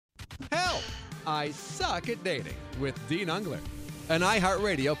I Suck at Dating with Dean Ungler, an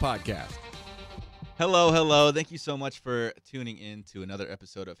iHeartRadio podcast. Hello. Thank you so much for tuning in to another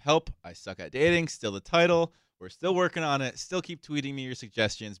episode of Help, I Suck at Dating. Still the title. We're still working on it. Still keep tweeting me your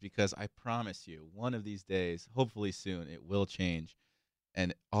suggestions because I promise you, one of these days, hopefully soon, it will change.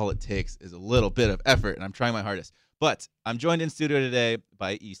 And all it takes is a little bit of effort, and I'm trying my hardest. But I'm joined in studio today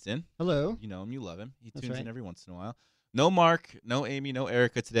by Easton. Hello. You know him, you love him. He That's tunes right. in every once in a while. No Mark, no Amy, no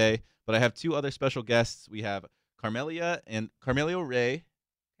Erica today, but I have two other special guests. We have Carmelia Ray Carmelia Ray,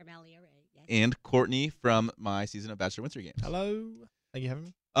 yes. and Courtney from my season of Bachelor Winter Games. Hello. Thank you for having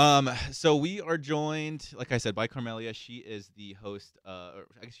me. So we are joined, like I said, by Carmelia. She is the host. Or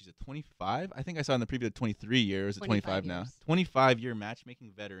I guess she's a 25. I think I saw in the preview 23 years. Is it 25 now? 25-year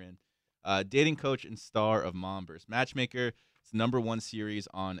matchmaking veteran, dating coach and star of Mom vs. Matchmaker. It's the #1 series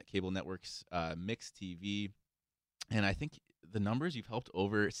on cable networks, Mix TV, and I think the numbers, you've helped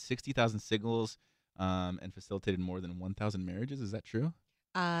over 60,000 singles, and facilitated more than 1,000 marriages. Is that true?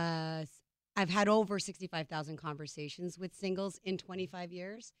 I've had over 65,000 conversations with singles in 25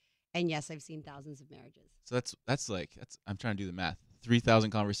 years. And yes, I've seen thousands of marriages. So that's I'm trying to do the math.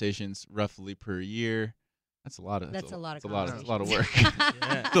 3,000 conversations roughly per year. That's a lot of. That's a lot of That's a lot of work. Yeah.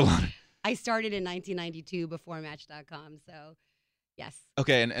 That's a lot. I started in 1992 before Match.com. So, yes.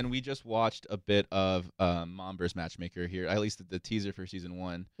 Okay, and we just watched a bit of Mom vs. Matchmaker here, at least the teaser for season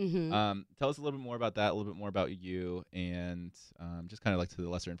 1. Mm-hmm. Tell us a little bit more about that, a little bit more about you, and just kind of like to the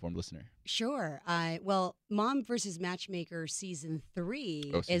lesser informed listener. Sure. Well, Mom vs. Matchmaker season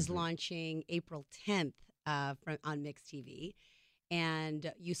 3 is launching April 10th on Mix TV.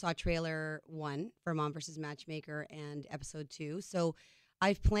 And you saw trailer 1 for Mom vs. Matchmaker and episode 2. So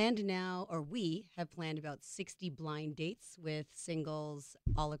I've planned now, or we have planned about 60 blind dates with singles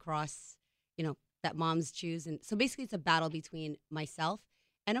all across, that moms choose. And so basically it's a battle between myself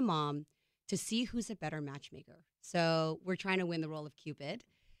and a mom to see who's a better matchmaker. So we're trying to win the role of Cupid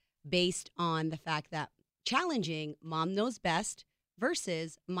based on the fact that challenging mom knows best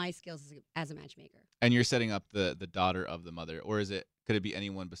versus my skills as a matchmaker. And you're setting up the daughter of the mother, or could it be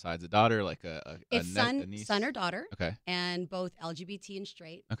anyone besides the daughter, like a niece? Son or daughter. Okay. And both LGBT and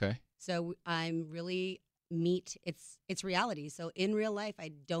straight. Okay. So I'm really it's reality. So in real life,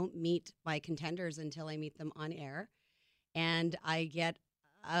 I don't meet my contenders until I meet them on air. And I get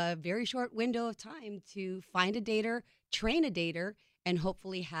a very short window of time to find a dater, train a dater, and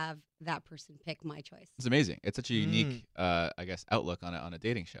hopefully have that person pick my choice. It's amazing. It's such a unique, I guess, outlook on a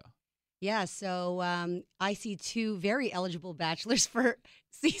dating show. Yeah, so I see 2 very eligible bachelors for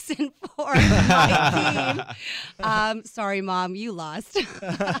season 4 of my team. Sorry, Mom, you lost. Is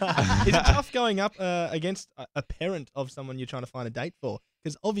it tough going up against a parent of someone you're trying to find a date for?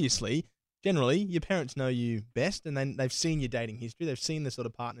 Because obviously, generally, your parents know you best, and they've seen your dating history. They've seen the sort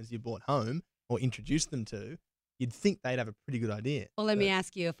of partners you brought home or introduced them to. You'd think they'd have a pretty good idea. Well, let me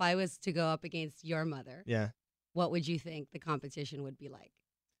ask you, if I was to go up against your mother, Yeah. what would you think the competition would be like?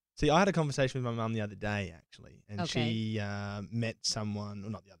 See, I had a conversation with my mum the other day, actually, and Okay. she met someone, well,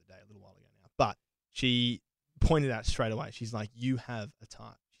 not the other day, a little while ago now, but she pointed out straight away, she's like, you have a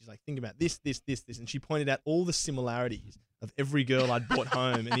type. She's like, think about this, and she pointed out all the similarities of every girl I'd brought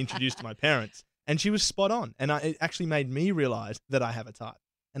home and introduced to my parents, and she was spot on, and it actually made me realize that I have a type,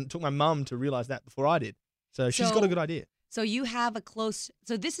 and it took my mum to realize that before I did. So she's got a good idea. So you have a close.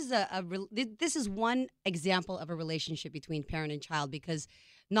 So this is this is one example of a relationship between parent and child, because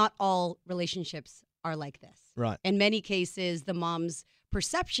not all relationships are like this. Right. In many cases, the mom's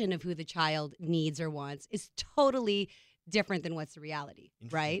perception of who the child needs or wants is totally different than what's the reality,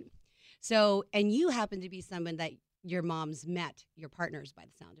 right? So, and you happen to be someone that your mom's met your partners by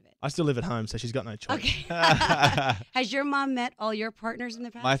the sound of it. I still live at home, so she's got no choice. Okay. Has your mom met all your partners in the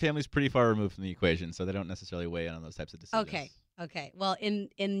past? My family's pretty far removed from the equation, so they don't necessarily weigh in on those types of decisions. Okay. Well,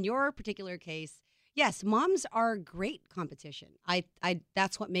 in your particular case, yes, moms are great competition. I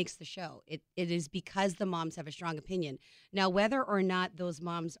that's what makes the show. It is because the moms have a strong opinion. Now, whether or not those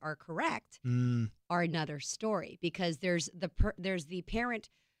moms are correct are another story, because there's the parent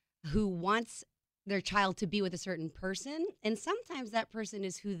who wants their child to be with a certain person, and sometimes that person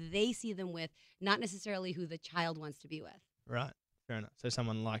is who they see them with, not necessarily who the child wants to be with. Right. Fair enough. So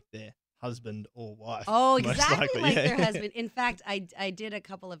someone like their husband or wife. Oh, most exactly likely. like Yeah. their husband. In fact, I did a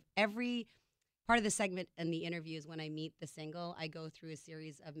couple of every part of the segment and the interviews. When I meet the single, I go through a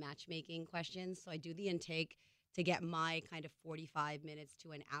series of matchmaking questions. So I do the intake to get my kind of 45 minutes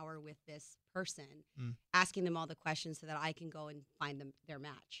to an hour with this person, asking them all the questions so that I can go and find them their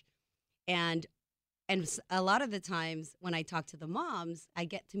match. And a lot of the times when I talk to the moms, I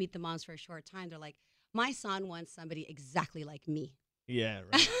get to meet the moms for a short time. They're like, my son wants somebody exactly like me. Yeah,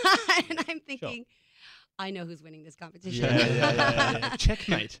 right. And I'm thinking, I know who's winning this competition. Yeah.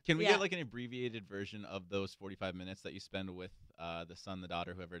 Checkmate. Can we get like an abbreviated version of those 45 minutes that you spend with the son, the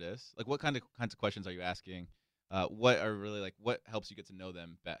daughter, whoever it is? Like, what kinds of questions are you asking? What are really like? What helps you get to know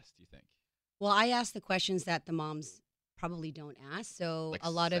them best? Do you think? Well, I ask the questions that the moms probably don't ask. So Like a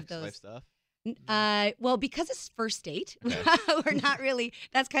lot sex of those life stuff. Well, because it's first date, Okay. we're not really.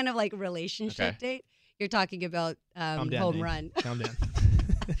 That's kind of like relationship date. You're talking about Calm down, home Dean. run. Calm down.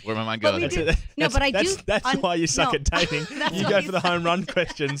 Where my mind But goes. we do- No, but I do. That's why you suck at dating. That's You why go you for the suck. home run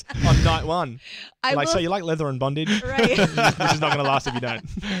questions on night one. I Like, will- so you like leather and bondage? Right. This is not going to last if you don't.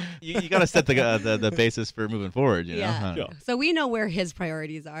 you got to set the basis for moving forward. You know? Yeah. Huh. Sure. So we know where his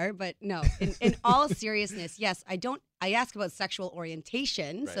priorities are, but no. In all seriousness, yes, I don't. I ask about sexual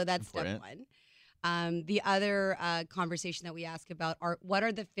orientation, so Right, that's important. step one. The other conversation that we ask about are what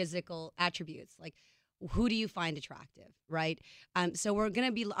are the physical attributes, like who do you find attractive, right? So we're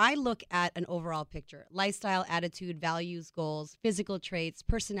gonna be. I look at an overall picture: lifestyle, attitude, values, goals, physical traits,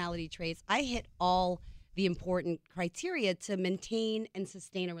 personality traits. I hit all the important criteria to maintain and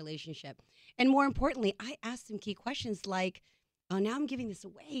sustain a relationship. And more importantly, I asked them key questions like, oh, now I'm giving this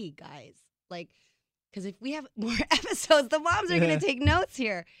away, guys. Like, because if we have more episodes, the moms are going to take notes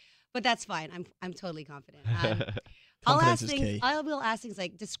here. But that's fine. I'm totally confident. Confidence is key. I will ask things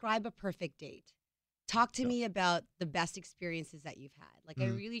like, describe a perfect date. Talk to me about the best experiences that you've had. Like,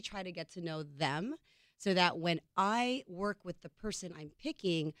 I really try to get to know them so that when I work with the person I'm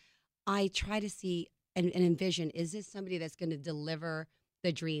picking, I try to see and envision, is this somebody that's going to deliver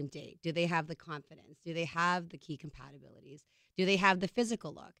the dream date? Do they have the confidence? Do they have the key compatibilities? Do they have the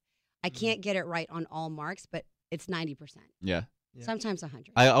physical look? I can't get it right on all marks, but it's 90%. Yeah. Yeah. Sometimes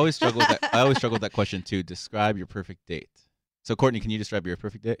 100. I always struggle with that. I always struggle with that question too. Describe your perfect date. So, Courtney, can you describe your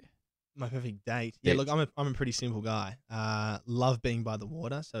perfect date? My perfect date. Yeah, Date. look, I'm a pretty simple guy. Love being by the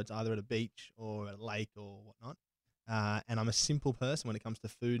water, so it's either at a beach or at a lake or whatnot. And I'm a simple person when it comes to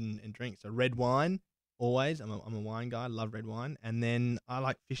food and drink. So red wine, always. I'm a wine guy. Love red wine. And then I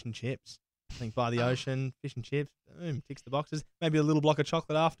like fish and chips. I think by the ocean, fish and chips, boom, ticks the boxes. Maybe a little block of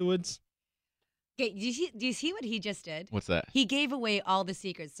chocolate afterwards. Okay, do you see what he just did? What's that? He gave away all the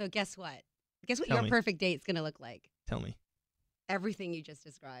secrets. So guess what? Guess what Tell your me. perfect date's going to look like? Tell me. Everything you just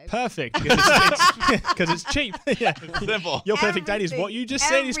described. Perfect, because it's cheap. Yeah. Simple. Your perfect date is what you just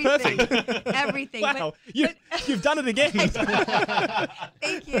said is perfect. Everything. Wow, you've done it again.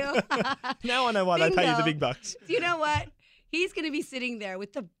 Thank you. Now I know why they pay you the Bingo. big bucks. Do you know what? He's going to be sitting there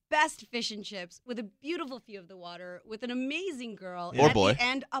with the best fish and chips, with a beautiful view of the water, with an amazing girl. Or and at boy. The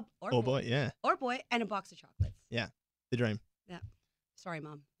end, Oh boy, yeah, Or boy, and a box of chocolates. the dream. Sorry,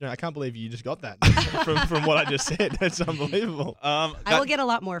 Mom. I can't believe you just got that from what I just said. That's unbelievable. I will get a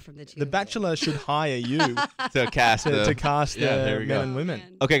lot more from the two. The of you. Bachelor should hire you To cast to cast Yeah, the there we men go. and women.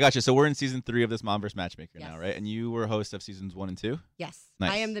 man. Okay, gotcha. So we're in season 3 of this Mom vs. Matchmaker now, Yes. right? And you were host of seasons 1 and 2. Yes,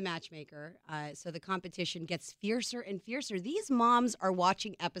 Nice. I am the matchmaker. So the competition gets fiercer and fiercer. These moms are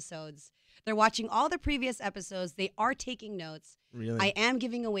watching episodes. They're watching all the previous episodes. They are taking notes. Really? I am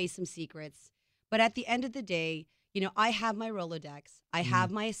giving away some secrets. But at the end of the day, you know, I have my Rolodex. I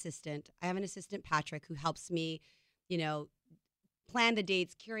have my assistant. I have an assistant, Patrick, who helps me, you know, plan the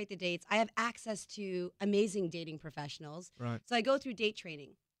dates, curate the dates. I have access to amazing dating professionals. Right. So I go through date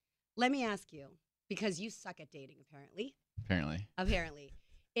training. Let me ask you, because you suck at dating, apparently. Apparently.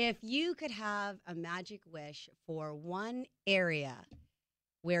 If you could have a magic wish for one area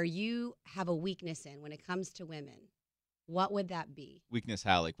where you have a weakness in when it comes to women, what would that be? Weakness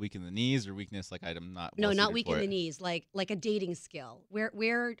how? Like weak in the knees or weakness like I'm not No, well not suited weak for in the it? knees, like a dating skill.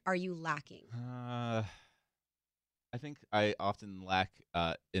 Where are you lacking? I think I often lack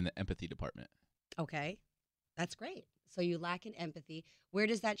in the empathy department. Okay, that's great. So you lack in empathy. Where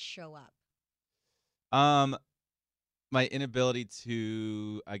does that show up? My inability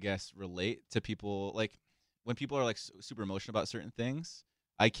to, I guess, relate to people. Like when people are like super emotional about certain things,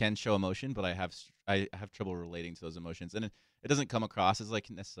 I can show emotion, but I have trouble relating to those emotions, and it doesn't come across as like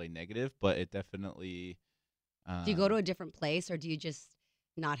necessarily negative, but it definitely. Do you go to a different place, or do you just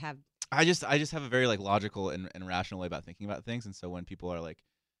not have? I just have a very like logical and rational way about thinking about things, and so when people are like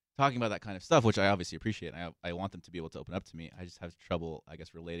talking about that kind of stuff, which I obviously appreciate, and I want them to be able to open up to me, I just have trouble, I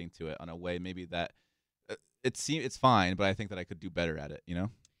guess, relating to it on a way maybe that it's fine, but I think that I could do better at it, you know?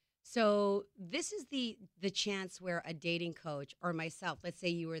 So this is the chance where a dating coach or myself, let's say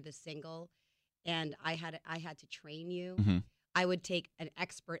you were the single, and I had to train you. Mm-hmm. I would take an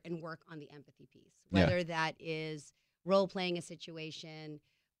expert and work on the empathy piece, Yeah. whether that is role playing a situation,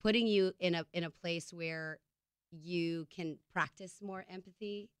 putting you in a place where you can practice more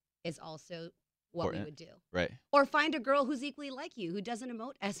empathy is also what we would do. Right. Or find a girl who's equally like you, who doesn't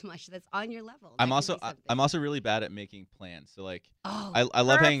emote as much, that's on your level. I'm also really bad at making plans. So like, oh, I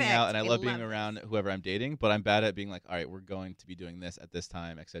love hanging perfect. out and I love being this. around whoever I'm dating, but I'm bad at being like, all right, we're going to be doing this at this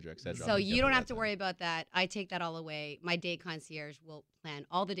time, et cetera, et cetera. So you don't have to worry about that. I take that all away. My date concierge will plan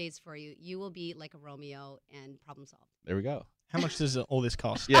all the dates for you. You will be like a Romeo and problem solved. There we go. How much does all this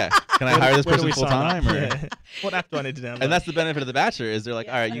cost? Yeah. Can I hire this Where do person we full sign up? time? Or? Yeah. What app do I need to download? And that's the benefit of The Bachelor is they're like,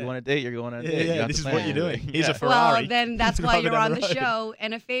 Yeah. all right, you Yeah. want a date, you're going on a date. You Yeah, don't have this to is what plan you're doing. anything. Here's a Yeah. Ferrari. Well, then that's why Drive it you're down on the the road. show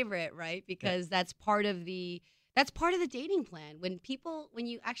and a favorite, right? Because that's part of the dating plan. When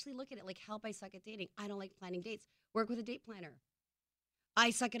you actually look at it, like, help, I suck at dating. I don't like planning dates. Work with a date planner.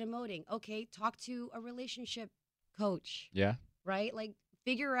 I suck at emoting. Okay, talk to a relationship coach, Yeah. right? Like,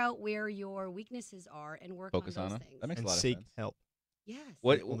 figure out where your weaknesses are and work Focus on on those them. things. That makes And a lot seek of sense. help. Yes.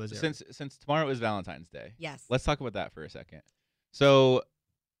 What all those since tomorrow is Valentine's Day, Yes. let's talk about that for a second. So,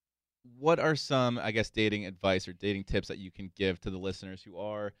 what are some, I guess, dating advice or dating tips that you can give to the listeners who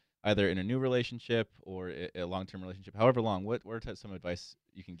are either in a new relationship or a long-term relationship, however long? What are some advice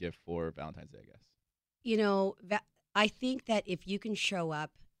you can give for Valentine's Day, I guess? You know, I think that if you can show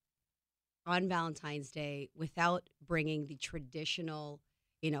up on Valentine's Day without bringing the traditional,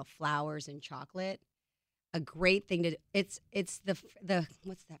 flowers and chocolate, a great thing to do. It's the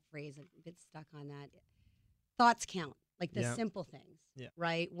what's that phrase? I'm a bit stuck on that. Thoughts count, like the Yeah. simple things, Yeah.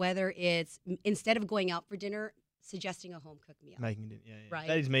 right? Whether it's instead of going out for dinner, suggesting a home cooked meal. Making it, yeah. Right.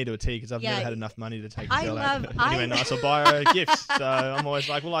 That is me to a T because I've Yeah, never had enough money to take a I girl love- out I- anywhere nice or buy her gifts. So I'm always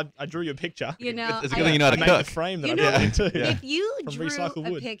like, well, I drew you a picture. You know, It's a good thing you know how I to made cook. the frame that You I know, built into. Yeah. If you From drew recycled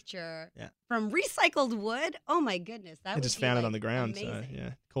a wood. picture Yeah. from recycled wood, oh my goodness, that I would just be, found it like, on the ground. amazing. So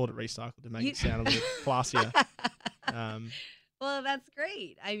yeah, called it recycled to make You- it sound a little classier. Well, that's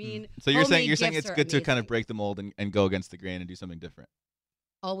great. I mean, So you're saying homemade it's gifts good are to kind of amazing. break the mold and go against the grain and do something different.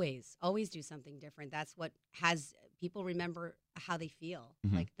 Always do something different. That's what has people remember how they feel,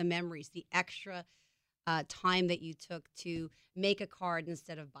 Mhm. like the memories, the extra time that you took to make a card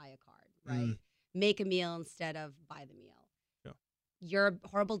instead of buy a card, right? Make a meal instead of buy the meal. Yeah. You're a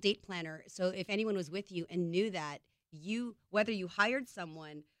horrible date planner. So if anyone was with you and knew that whether you hired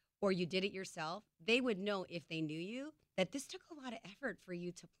someone or you did it yourself, they would know if they knew you that this took a lot of effort for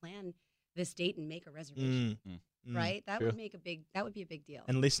you to plan this date and make a reservation, right? That True. would be a big deal.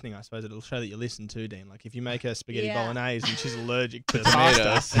 And listening, I suppose it'll show that you listen too, Dean. Like if you make her spaghetti Yeah. bolognese and she's allergic to Tomatoes.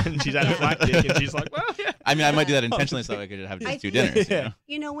 pasta and she's anaphylactic and she's like, well, yeah. I mean, I might do that Yeah. intentionally so I could have I just two think- dinners. You Yeah. know?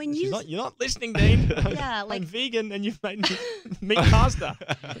 You know, when She's you not, you're not listening, Dean. Yeah, like- I'm vegan and you've made me meat pasta.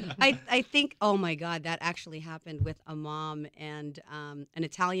 I think, oh my God, that actually happened with a mom and an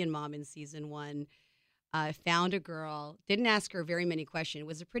Italian mom in season 1. Found a girl, didn't ask her very many questions. It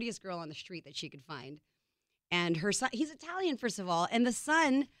was the prettiest girl on the street that she could find. And her son, he's Italian, first of all, and the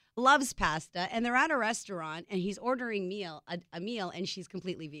son loves pasta. And they're at a restaurant, and he's ordering a meal, and she's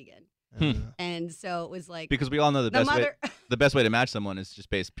completely vegan. And so it was like Because we all know the the best mother. way to match someone is just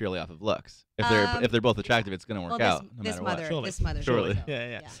based purely off of looks. If they're both attractive, it's going to work well, out no this matter mother, what. Surely. this mother, Surely. so,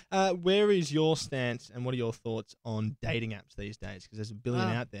 Yeah. Where is your stance and what are your thoughts on dating apps these days? Because there's a billion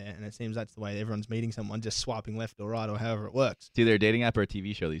Oh. out there, and it seems that's the way everyone's meeting someone, just swiping left or right or however it works. It's either a dating app or a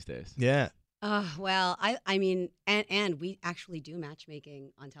TV show these days. Yeah. Well, I mean, and we actually do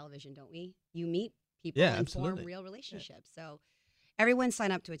matchmaking on television, don't we? You meet people Yeah, and form absolutely. real relationships. So everyone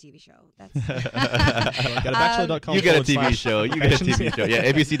sign up to a TV show. That's Go to bachelor.com. You get a TV // show. You get a TV applications. show.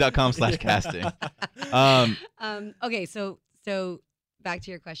 Yeah, abc.com/casting. Okay, so back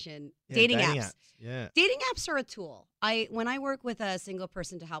to your question. Yeah, dating apps. Yeah. Dating apps are a tool. When I work with a single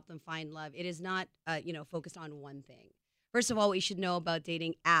person to help them find love, it is not focused on one thing. First of all, what you should know about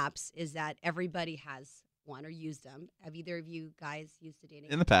dating apps is that everybody has one or used them. Have either of you guys used a dating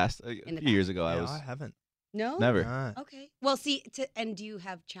In app? the past, a In the few years past. ago, I haven't. No? never. No. Okay. Well, see, and do you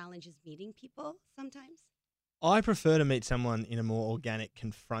have challenges meeting people sometimes? I prefer to meet someone in a more organic,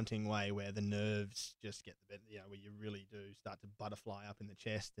 confronting way where the nerves just get the better, where you really do start to butterfly up in the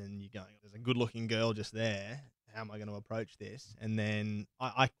chest and you're going, there's a good looking girl just there. How am I going to approach this? And then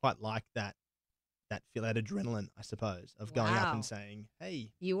I quite like that feel, that adrenaline, I suppose, of going up Wow. and saying,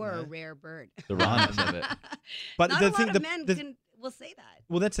 hey. You are a know. rare bird. The rawness of it. But Not the a thing, lot of men will say that.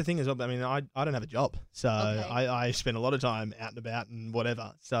 well, that's the thing as well. I mean, I don't have a job, so Okay. I spend a lot of time out and about and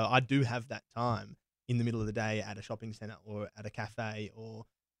whatever. So I do have that time in the middle of the day at a shopping center or at a cafe or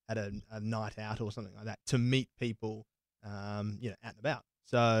at a night out or something like that to meet people, out and about.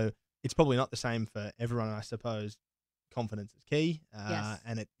 So it's probably not the same for everyone, I suppose. Confidence is key, Yes.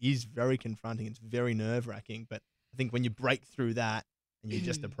 and it is very confronting. It's very nerve wracking, but I think when you break through that and you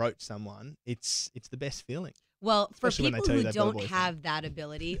just approach someone, it's the best feeling. Well, for Especially when they people tell you who they've got a don't boyfriend. have that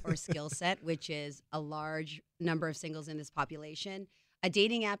ability or skill set, which is a large number of singles in this population, a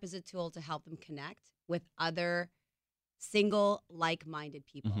dating app is a tool to help them connect with other single, like-minded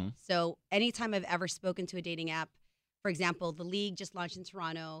people. Mhm. So anytime I've ever spoken to a dating app, for example, The League just launched in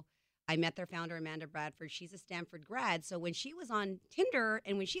Toronto. I met their founder, Amanda Bradford. She's a Stanford grad. So when she was on Tinder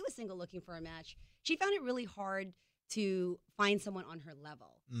and when she was single looking for a match, she found it really hard to find someone on her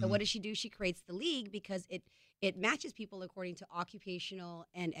level. So what does she do? She creates The League because it matches people according to occupational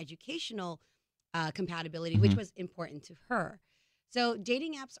and educational compatibility, which was important to her. So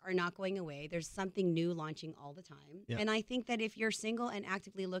dating apps are not going away. There's something new launching all the time. Yeah. And I think that if you're single and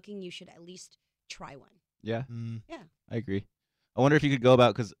actively looking, you should at least try one. Yeah, Yeah. I agree. I wonder if you could go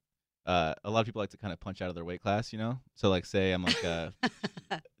about, because a lot of people like to kind of punch out of their weight class, you know? So, like, say I'm like a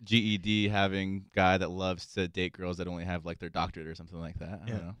GED having guy that loves to date girls that only have, like, their doctorate or something like that. I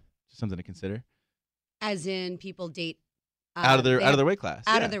don't know. Just something to consider. As in people date Out of their weight class.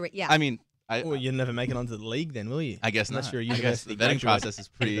 out yeah. of their yeah. I mean, Well, you'll never make it onto the league then, will you? I guess Unless not. you're a I guess the university vetting graduate process is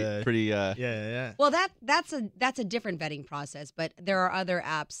with pretty. Yeah. Well, that's a different vetting process, but there are other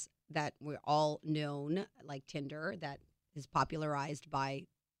apps that we're all known, like Tinder, that is popularized by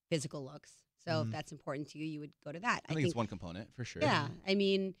physical looks. So if that's important to you, you would go to that. I think it's one component for sure. Yeah, I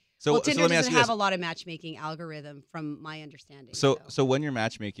mean, So, well, so Tinder let me ask doesn't you have this. a lot of matchmaking algorithm, from my understanding. So when you're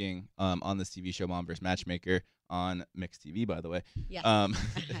matchmaking on this TV show, Mom vs. Matchmaker, on Mixed TV, by the way, yeah.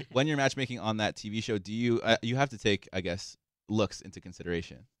 when you're matchmaking on that TV show, do you you have to take, I guess, looks into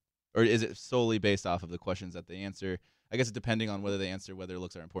consideration, or is it solely based off of the questions that they answer? I guess depending on whether they answer whether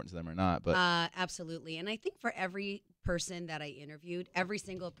looks are important to them or not. But Absolutely, and I think for every person that I interviewed, every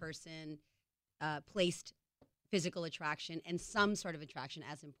single person placed physical attraction and some sort of attraction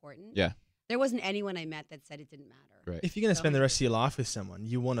as important. Yeah. There wasn't anyone I met that said it didn't matter. right. If you're going to So- spend the rest of your life with someone,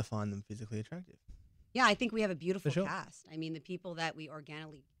 you want to find them physically attractive. Yeah, I think we have a beautiful sure. cast. I mean, the people that we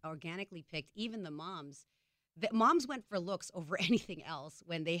organically picked, even the moms went for looks over anything else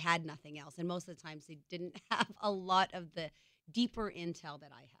when they had nothing else, and most of the times they didn't have a lot of the deeper intel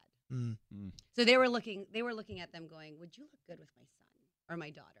that I had. Mm. So they were looking at them going, "Would you look good with my son or my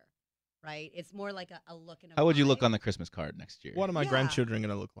daughter?" Right? It's more like a look and a How would you look vibe. on the Christmas card next year? What are my Yeah. grandchildren going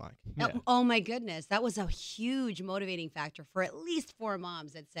to look like? Yeah. Oh my goodness, that was a huge motivating factor for at least 4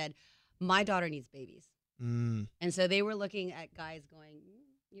 moms that said, "My daughter needs babies." Mm. And so they were looking at guys going,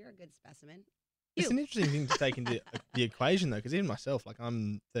 "You're a good specimen." It's You. an interesting thing to take into the equation, though, because even myself, like,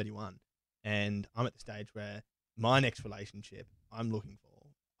 I'm 31, and I'm at the stage where my next relationship I'm looking for,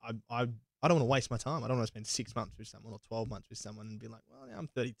 I don't want to waste my time. I don't want to spend 6 months with someone or 12 months with someone and be like, well, yeah, I'm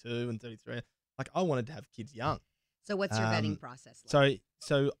 32 and 33. Like, I wanted to have kids young. So what's your vetting process like?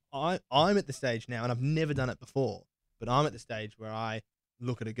 So I'm at the stage now, and I've never done it before, but I'm at the stage where I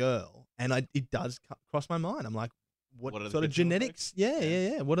look at a girl, and it does cross my mind. I'm like, what What are the sort of kids gonna look like? genetics?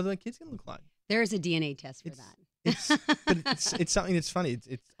 Yeah. What are the kids going to look like? There is a DNA test for It's- that. But it's something that's funny.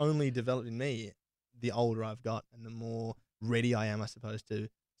 It's only developed in me the older I've got and the more ready I am, I suppose, to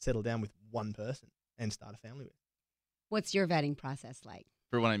settle down with one person and start a family with. What's your vetting process like?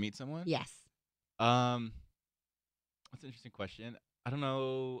 For when I meet someone? Yes. That's an interesting question. I don't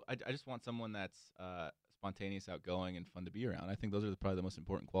know. I just want someone that's spontaneous, outgoing, and fun to be around. I think those are probably the most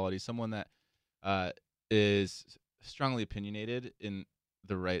important qualities. Someone that is strongly opinionated in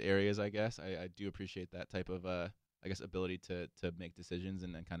the right areas, I guess. I do appreciate that type of, I guess, ability to make decisions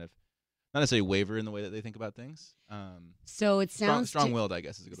and then kind of not necessarily waver in the way that they think about things. So it sounds Strong-willed, I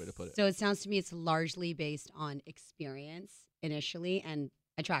guess, is a good way to put it. So it sounds to me it's largely based on experience initially and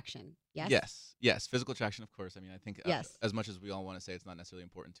attraction. Yes. Yes. Physical attraction, of course. I mean, I think Yes. as much as we all want to say it's not necessarily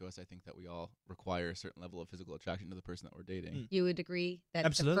important to us, I think that we all require a certain level of physical attraction to the person that we're dating. Mm. You would agree that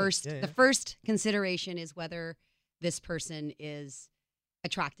Absolutely. the first Yeah, yeah. the first consideration is whether this person is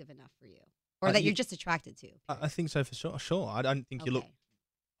attractive enough for you, or that you- you're just attracted to. I think so for sure. Sure. I don't think you look. Okay.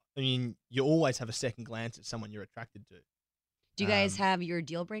 I mean, you always have a second glance at someone you're attracted to. Do you guys um, have your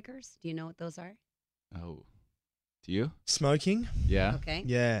deal breakers? Do you know what those are? Oh. Do you? Smoking. Yeah. Okay.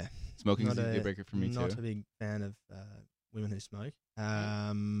 Yeah. Smoking is Not a deal breaker for me, not too. a big fan of women who smoke. It's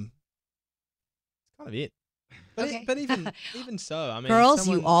kind of it. But, Okay. but even so, I mean, Girls,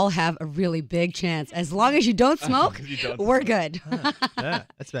 you someone- all have a really big chance. As long as you don't smoke, You don't we're good. Yeah,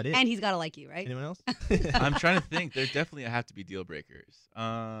 that's about it. And he's got to like you, right? Anyone else? I'm trying to think. There definitely have to be deal breakers.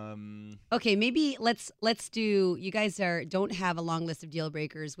 Okay, maybe let's do. You guys don't have a long list of deal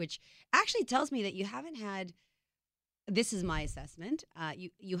breakers, which actually tells me that you haven't had. This is my assessment.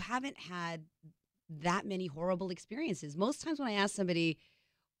 You haven't had that many horrible experiences. Most times when I ask somebody,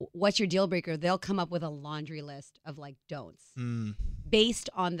 "What's your deal breaker?" they'll come up with a laundry list of like don'ts. Mm. based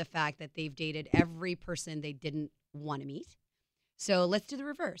on the fact that they've dated every person they didn't want to meet. So let's do the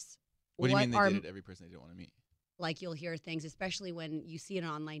reverse. What do you mean they dated every person they didn't want to meet? Like you'll hear things, especially when you see it in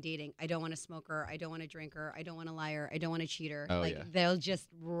online dating. I don't want a smoker. I don't want a drinker. I don't want a liar. I don't want a cheater. Oh, like yeah. they'll just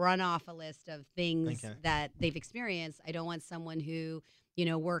run off a list of things Okay. that they've experienced. I don't want someone who,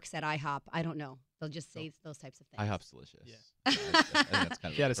 works at IHOP. I don't know. They'll just say those types of things. IHOP's delicious. Yeah. I think that's kind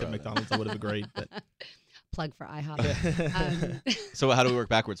of If you had said pro of that. McDonald's, I would have agreed. But Plug for IHOP. So how do we work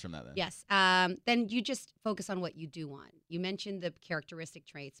backwards from that then? Yes. Then you just focus on what you do want. You mentioned the characteristic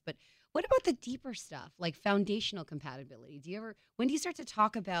traits, but what about the deeper stuff, like foundational compatibility? When do you start to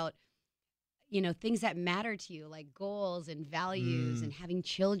talk about, things that matter to you, like goals and values and having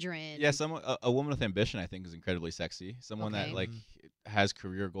children? Yeah, a woman with ambition, I think, is incredibly sexy. Someone Okay. that like has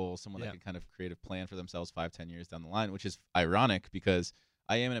career goals, someone Yeah. that can kind of create a plan for themselves 5-10 years down the line, which is ironic because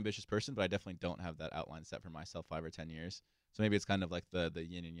I am an ambitious person, but I definitely don't have that outline set for myself 5 or 10 years. So maybe it's kind of like the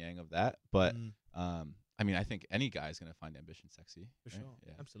yin and yang of that. But I mean, I think any guy is going to find ambition sexy. for right? sure,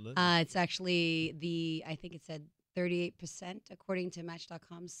 Yeah. absolutely. It's actually I think it said 38%, according to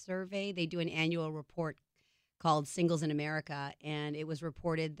Match.com's survey. They do an annual report called Singles in America, and it was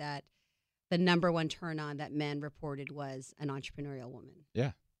reported that the number one turn on that men reported was an entrepreneurial woman.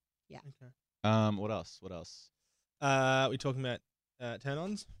 Okay. What else? What else? We're talking about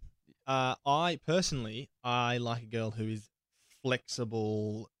turn-ons. I personally, I like a girl who is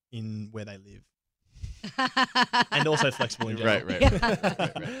flexible in where they live, and also flexible in general. Right.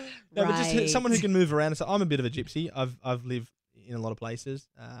 No, but Right. just someone who can move around. So I'm a bit of a gypsy. I've lived in a lot of places,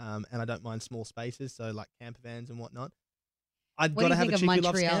 and I don't mind small spaces. So like camper vans and whatnot. I've What got do to you have think a of chick who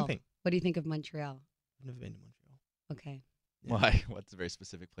loves Montreal? camping. What do you think of Montreal? I've never been to Montreal. Okay. Yeah. Why? What's a very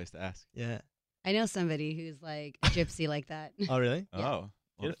specific place to ask? Yeah. I know somebody who's like a gypsy like that. Oh really? Yeah. Oh,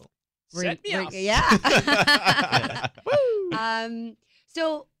 Beautiful. Set me up. Yeah. Woo!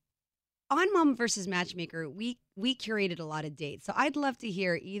 So on Mom versus Matchmaker, we curated a lot of dates. So I'd love to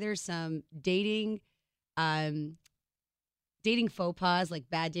hear either some dating faux pas, like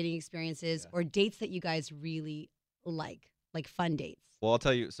bad dating experiences, or dates that you guys really like fun dates. Well, I'll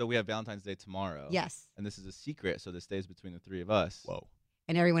tell you. So we have Valentine's Day tomorrow. Yes. And this is a secret, so this stays between the three of us. Whoa.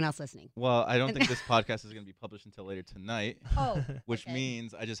 And everyone else listening. Well, I don't think this podcast is going to be published until later tonight, Oh, which okay.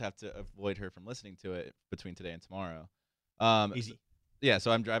 means I just have to avoid her from listening to it between today and tomorrow. Easy. Yeah,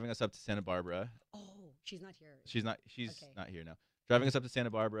 so I'm driving us up to Santa Barbara. Oh, she's not here. She's not Okay. here now. Driving us up to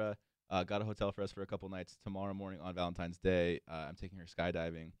Santa Barbara. Got a hotel for us for a couple nights. Tomorrow morning on Valentine's Day, I'm taking her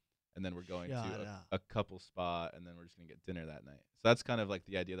skydiving, and then we're going Shut to up. a couple spa, and then we're just gonna get dinner that night. So that's kind of like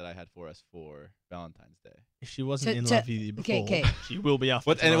the idea that I had for us for Valentine's Day. If she wasn't To- in to- love with you before, okay. she will be after.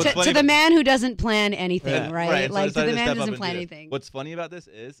 What- and it was tonight. funny To the about- man who doesn't plan anything, Yeah. right? so I Like to decided the man step who up doesn't and plan do it. anything. What's funny about this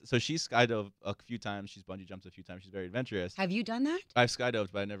is, so she's skydove a few times. She's bungee jumped a few times. She's very adventurous. Have you done that? I've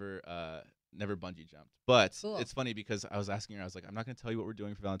skydived, but I never bungee jumped. But Cool. it's funny because I was asking her, I was like, I'm not going to tell you what we're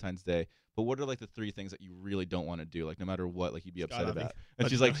doing for Valentine's Day, but what are like the 3 things that you really don't want to do, like no matter what, like you'd be upset Skydiving. about? And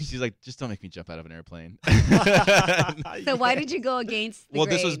Bungee she's like, just don't make me jump out of an airplane. So why did you go against the Well,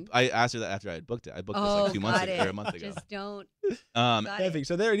 grain? I asked her that after I had booked it. I booked this Oh, like 2 months got ago, or it. a month ago. Just don't. Um, Got it. Perfect.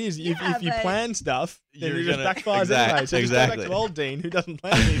 So there it is. Yeah, if you but- plan stuff, then You're it just gonna- backfires anyway. So just go back to old Dean, who doesn't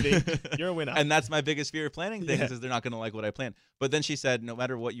plan anything. You're a winner. And that's my biggest fear of planning things Yeah. is they're not going to like what I plan. But then she said, no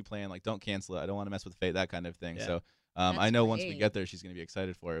matter what you plan, like don't cancel it. I don't want to mess with fate, that kind of thing. Yeah. So I That's know once we great. get there, she's going to be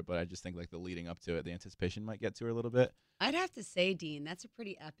excited for it. But I just think like the leading up to it, the anticipation might get to her a little bit. I'd have to say, Dean, that's a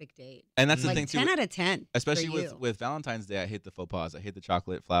pretty epic date. And that's the Like thing too. 10 out of 10. Especially for with, you. with Valentine's Day, I hate the faux pas. I hate the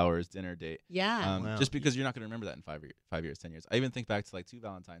chocolate, flowers, dinner date. Yeah. Wow. Just because you're not going to remember that in 5 years, 10 years. I even think back to like 2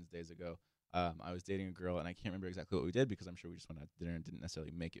 Valentine's days ago. I was dating a girl, and I can't remember exactly what we did because I'm sure we just went out to dinner and didn't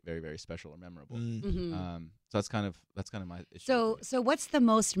necessarily make it very, very special or memorable. Mm. Mhm. So that's kind of my issue. So, with it. so what's the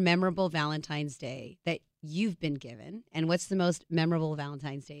most memorable Valentine's Day that you've been given, and what's the most memorable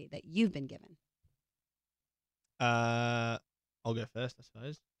Valentine's Day that you've been given? I'll go first, I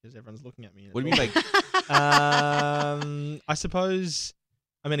suppose, because everyone's looking at me. and What do it's you mean, like? I suppose.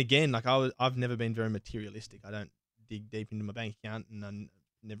 I mean, again, like I've never been very materialistic. I don't dig deep into my bank account, and I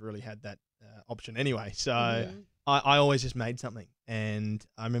never really had that option anyway. So Mhm. I always just made something. And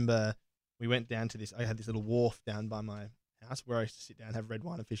I remember we went down to this. I had this little wharf down by my house where I used to sit down and have red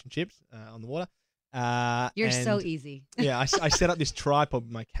wine and fish and chips on the water. You're so and- easy. yeah, I set up this tripod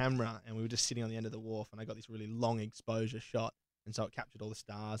with my camera, and we were just sitting on the end of the wharf, and I got this really long exposure shot, and so it captured all the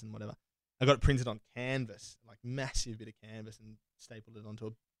stars and whatever. I got it printed on canvas, like massive bit of canvas, and stapled it onto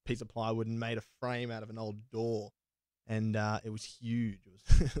a piece of plywood and made a frame out of an old door, and it was huge. It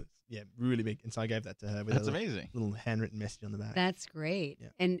was yeah, really big, and so I gave that to her with That's a amazing. little handwritten message on the back. That's great. Yeah.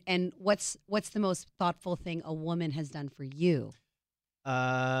 And what's the most thoughtful thing a woman has done for you?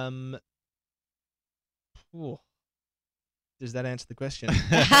 Ooh. Does that answer the question?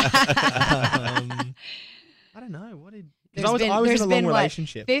 I don't know. What did? Because I was in a long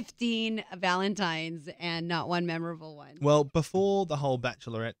relationship. 15 Valentines and not one memorable one. Well, before the whole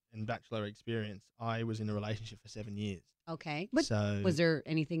bachelorette and bachelor experience, I was in a relationship for 7 years. Okay. But so, was there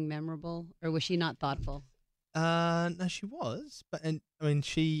anything memorable, or was she not thoughtful? No, she was.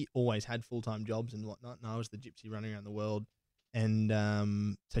 She always had full-time jobs and whatnot, and I was the gypsy running around the world.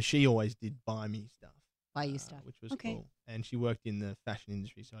 And so she always did buy me stuff. Buy you stuff. Which was okay. cool. And she worked in the fashion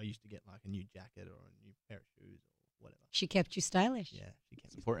industry, so I used to get like a new jacket or a new pair of shoes or whatever. She kept you stylish. Yeah, she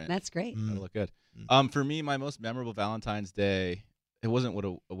kept me important. That's great. Gotta look good. For me, my most memorable Valentine's Day, it wasn't what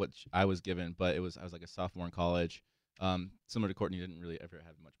I was given, but I was like a sophomore in college. Similar to Courtney, didn't really ever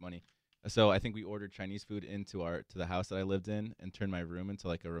have much money. So I think we ordered Chinese food into the house that I lived in and turned my room into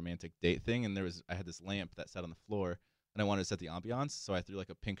like a romantic date thing. And I had this lamp that sat on the floor, and I wanted to set the ambiance, so I threw like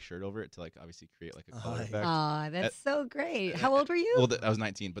a pink shirt over it to like obviously create like a color effect. Aw, that's so great. How old were you? Well, I was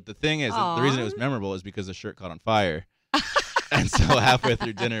 19, but the thing is, the reason it was memorable is because the shirt caught on fire. And so halfway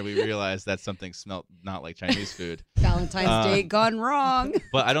through dinner, we realized that something smelled not like Chinese food. Valentine's Day gone wrong.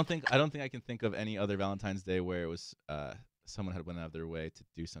 But I don't think I can think of any other Valentine's Day where it was someone had went out of their way to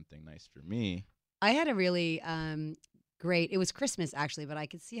do something nice for me. I had a really great. It was Christmas actually, but I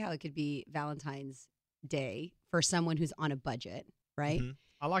could see how it could be Valentine's Day for someone who's on a budget, right? Mm-hmm.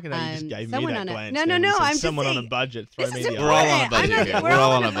 I like it that you just gave me that glance. No. I'm someone on a budget. Throw me the. We're all on a budget. We're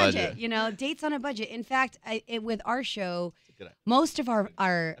all on a budget. You know, dates on a budget. In fact, with our show, most of our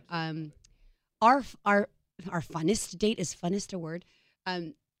funnest date is funnest a word.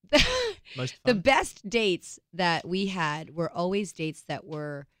 The best dates that we had were always dates that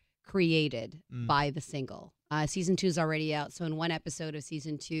were created by the single. Season 2 is already out, so in one episode of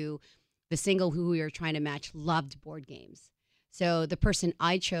season 2. The single who we were trying to match loved board games. So the person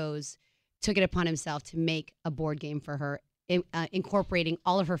I chose took it upon himself to make a board game for her, incorporating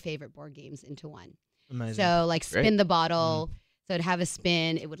all of her favorite board games into one. Amazing. So like spin the bottle. So it'd have a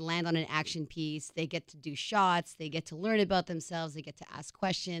spin. It would land on an action piece. They get to do shots. They get to learn about themselves. They get to ask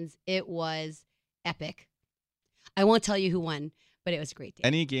questions. It was epic. I won't tell you who won, but it was a great day.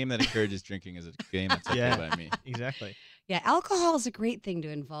 Any game that encourages drinking is a game that's okay by me. Exactly. Yeah, alcohol is a great thing to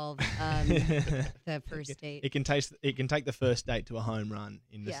involve the first date. It can take the first date to a home run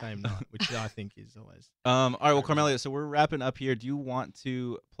in the same night, which I think is always. All right, well, Carmelia, so we're wrapping up here. Do you want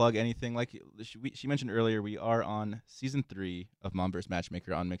to plug anything? Like she mentioned earlier, we are on season 3 of Mom vs.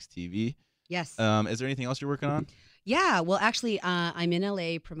 Matchmaker on Mixed TV. Yes. Is there anything else you're working on? Yeah, well, actually, I'm in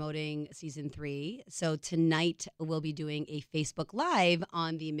LA promoting season 3. So tonight we'll be doing a Facebook Live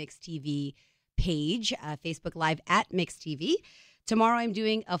on the Mixed TV page, Facebook Live at Mixed TV. Tomorrow I'm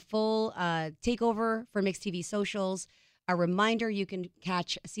doing a full takeover for Mixed TV socials. A reminder, you can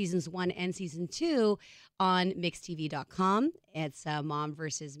catch seasons 1 and season 2 on mixedtv.com. It's Mom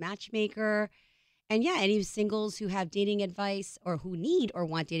vs. Matchmaker. And yeah, any singles who have dating advice or who need or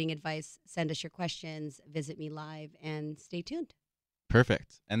want dating advice, send us your questions, visit me live, and stay tuned.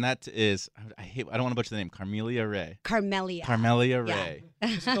 Perfect. And that is, I don't want to butcher the name, Carmelia Ray. Carmelia Ray.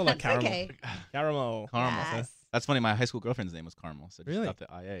 It's called like caramel. Okay. Caramel. Yes. That's funny. My high school girlfriend's name was Carmel. So just really? got the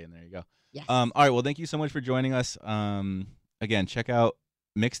IA, and there you go. Yes. All right. Well, thank you so much for joining us. Again, check out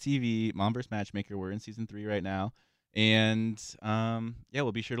Mixed TV, Mom vs. Matchmaker. We're in season 3 right now. And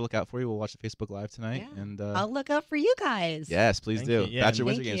we'll be sure to look out for you. We'll watch the Facebook Live tonight. Yeah. And I'll look out for you guys. Yes, please Thank do. you. Yeah. Bachelor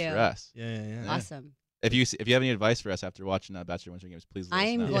Winter Thank Games you. for us. Yeah. Awesome. If you have any advice for us after watching Bachelor Winter Games, please let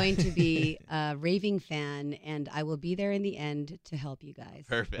us know. I'm going to be a raving fan, and I will be there in the end to help you guys.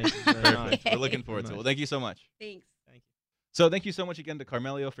 Perfect. Thank you very much. We're looking forward to it. Well, thank you so much. Thanks. Thank you. So thank you so much again to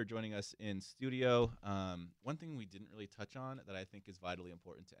Carmelio for joining us in studio. One thing we didn't really touch on that I think is vitally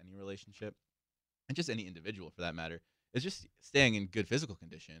important to any relationship, and just any individual for that matter, is just staying in good physical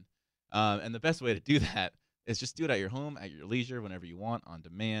condition. And the best way to do that is just do it at your home, at your leisure, whenever you want, on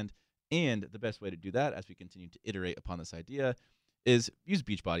demand. And the best way to do that, as we continue to iterate upon this idea, is use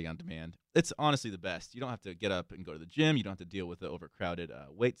Beachbody on demand. It's honestly the best. You don't have to get up and go to the gym. You don't have to deal with the overcrowded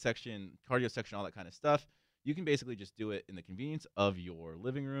weight section, cardio section, all that kind of stuff. You can basically just do it in the convenience of your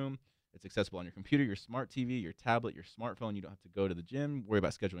living room. It's accessible on your computer, your smart TV, your tablet, your smartphone. You don't have to go to the gym, worry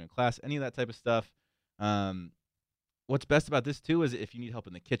about scheduling a class, any of that type of stuff. What's best about this, too, is if you need help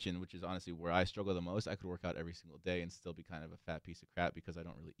in the kitchen, which is honestly where I struggle the most, I could work out every single day and still be kind of a fat piece of crap because I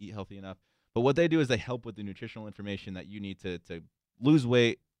don't really eat healthy enough. But what they do is they help with the nutritional information that you need to lose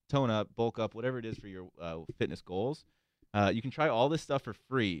weight, tone up, bulk up, whatever it is for your fitness goals. You can try all this stuff for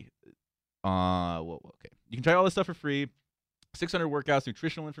free. You can try all this stuff for free. 600 workouts,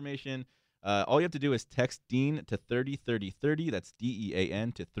 nutritional information, All you have to do is text Dean to 303030. That's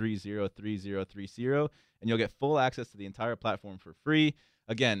DEAN to 303030, and you'll get full access to the entire platform for free.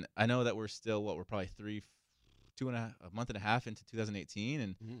 Again, I know that we're still we're probably a month and a half into 2018,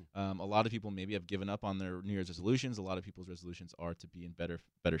 and a lot of people maybe have given up on their New Year's resolutions. A lot of people's resolutions are to be in better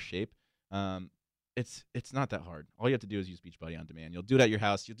shape. It's not that hard. All you have to do is use Beachbody On Demand. You'll do it at your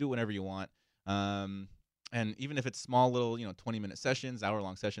house. You'll do it whenever you want. And even if it's small little, 20-minute sessions,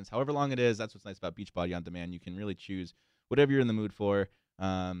 hour-long sessions, however long it is, that's what's nice about Beachbody On Demand. You can really choose whatever you're in the mood for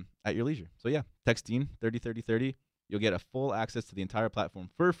at your leisure. So yeah, text Dean 303030. You'll get a full access to the entire platform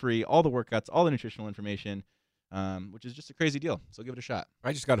for free, all the workouts, all the nutritional information, which is just a crazy deal. So give it a shot.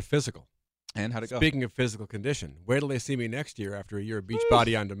 I just got a physical. And how'd it go? Speaking of physical condition, wait till they see me next year after a year of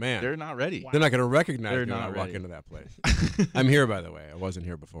Beachbody On Demand. They're not ready. They're not going to recognize They're me when I not walk ready. into that place. I'm here, by the way. I wasn't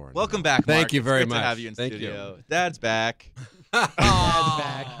here before. Welcome back, Mark. Thank you very It's great much. to have you in Thank studio. you. Dad's back. Dad's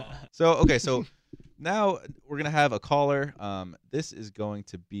back. So now we're going to have a caller. This is going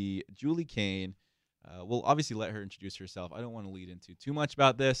to be Julie Kane. We'll obviously let her introduce herself. I don't want to lead into too much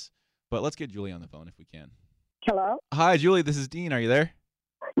about this, but let's get Julie on the phone if we can. Hello? Hi, Julie. This is Dean. Are you there?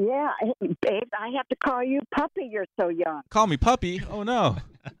 Yeah, babe, I have to call you puppy. You're so young. Call me puppy. Oh, no.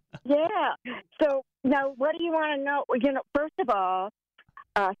 Yeah. So now what do you want to know? First of all,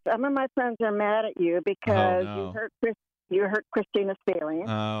 some of my friends are mad at you because no. you hurt Christina's feelings.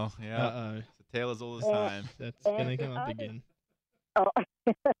 Oh, yeah. Uh-oh. It's a tale as old as time. That's And going to the come up other- again. Oh,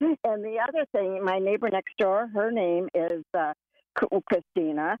 and the other thing, my neighbor next door, her name is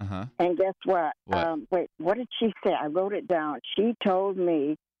Christina. Uh-huh. And guess what? What? Wait, what did she say? I wrote it down. She told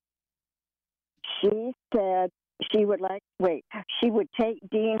me, she said she would take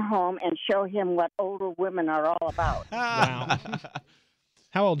Dean home and show him what older women are all about. Wow.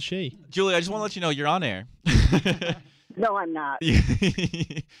 How old's she? Julie, I just want to let you know you're on air. No, I'm not.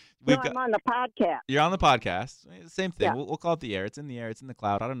 We've I'm on the podcast. You're on the podcast. Same thing. Yeah. We'll call it the air. It's in the air. It's in the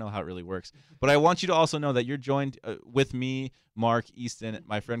cloud. I don't know how it really works. But I want you to also know that you're joined with me, Mark, Easton,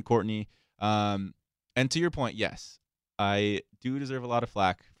 my friend Courtney. And to your point, yes, I do deserve a lot of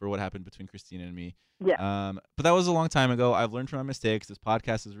flack for what happened between Christina and me. Yeah. But that was a long time ago. I've learned from my mistakes. This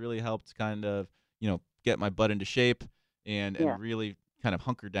podcast has really helped kind of, get my butt into shape and really kind of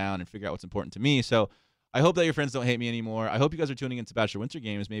hunker down and figure out what's important to me. So I hope that your friends don't hate me anymore. I hope you guys are tuning into Bachelor Winter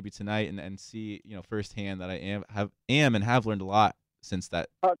Games maybe tonight and see, firsthand that I am and have learned a lot since that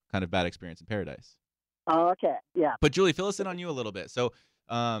kind of bad experience in Paradise. Oh, okay. Yeah. But Julie, fill us in on you a little bit. So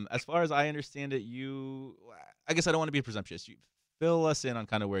as far as I understand it, I guess I don't want to be presumptuous. You fill us in on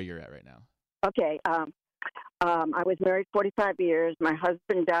kind of where you're at right now. Okay. I was married 45 years. My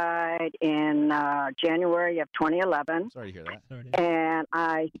husband died in January of 2011. Sorry to hear that. Sorry to- And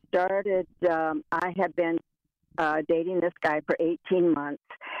I started, I had been dating this guy for 18 months.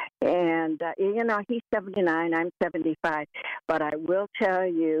 And, he's 79, I'm 75. But I will tell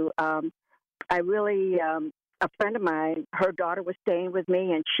you, I really, a friend of mine, her daughter was staying with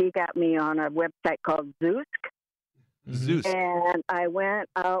me, and she got me on a website called Zoosk. Zeus. And I went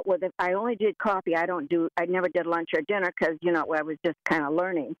out with it. I only did coffee. I never did lunch or dinner because, I was just kind of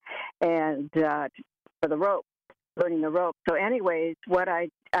learning and for the rope, learning the rope. So anyways, what I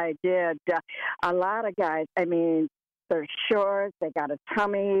did, a lot of guys, they're short, they got a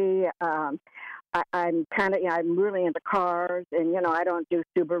tummy. I'm really into cars, and, I don't do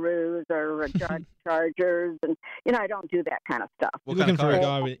Subarus or Dodge Chargers, and, I don't do that kind of stuff. What You're kind looking of for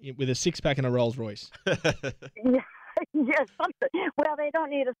car? a guy with a six-pack and a Rolls Royce. Yeah, something. Well, they don't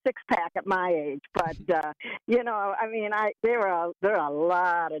need a six-pack at my age, but there are a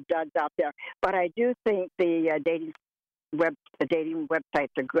lot of duds out there. But I do think the dating websites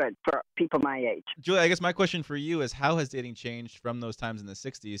are good for people my age. Julie, I guess my question for you is, how has dating changed from those times in the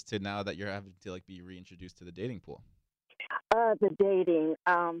 60s to now that you're having to be reintroduced to the dating pool? The dating,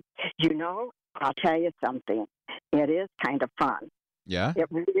 I'll tell you something. It is kind of fun. Yeah? It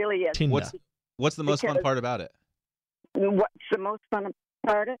really is. Tinder. What's the most fun Because- part about it? What's the most fun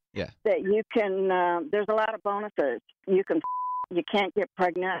part of it? Yeah. That you can, there's a lot of bonuses. You can't get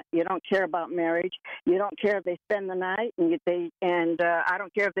pregnant. You don't care about marriage. You don't care if they spend the night, and I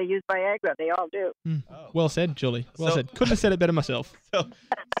don't care if they use Viagra. They all do. Oh. Well said, Julie. Well So- said. Couldn't have said it better myself.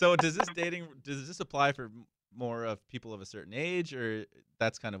 So does this apply for more of people of a certain age, or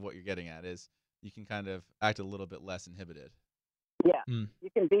that's kind of what you're getting at, is you can kind of act a little bit less inhibited? Yeah, Mm.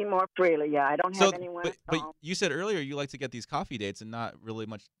 you can be more freely. Yeah, I don't have anyone. but you said earlier you like to get these coffee dates and not really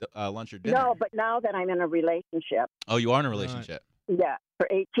much lunch or dinner. No, but now that I'm in a relationship, Oh, you are in a relationship. yeah, for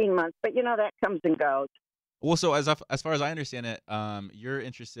 18 months. But that comes and goes. Well, so as far as I understand it, you're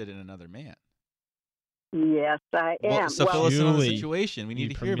interested in another man. Yes, I am. Well, so fill us in on the Julie, situation. We you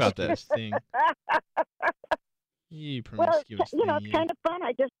need to hear about this. promiscuous thing. You Well, promiscuous thing. it's you. kind of fun.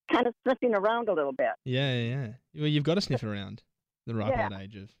 I just kind of sniffing around a little bit. Yeah. Well, you've got to sniff around the ripe Yeah. old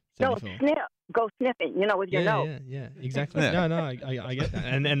age of No, 74. go sniffing, with your nose. Yeah, exactly. Yeah. No, I get that.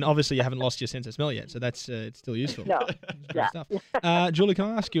 And obviously you haven't lost your sense of smell yet, so that's it's still useful. No, Great yeah. stuff. Julie, can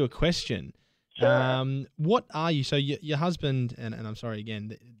I ask you a question? Sure. What are you? So your husband, and I'm sorry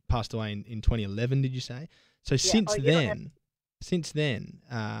again, passed away in 2011. Did you say? So since then,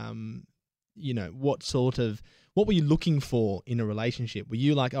 what were you looking for in a relationship? Were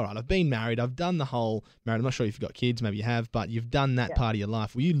you like, all right, I've been married, I've done the whole married. I'm not sure if you've got kids, maybe you have, but you've done that part of your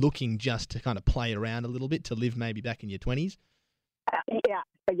life. Were you looking just to kind of play around a little bit to live maybe back in your 20s?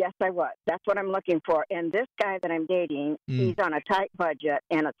 Yes, I was. That's what I'm looking for. And this guy that I'm dating, he's on a tight budget,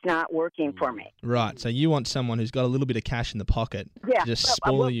 and it's not working for me. Right. So you want someone who's got a little bit of cash in the pocket to just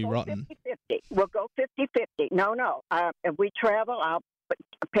spoil we'll you go rotten. 50-50. We'll go 50-50. No. If we travel, I'll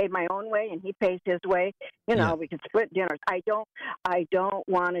pay my own way, and he pays his way. Yeah. We can split dinners. I don't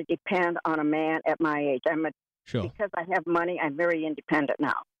want to depend on a man at my age. Sure. Because I have money, I'm very independent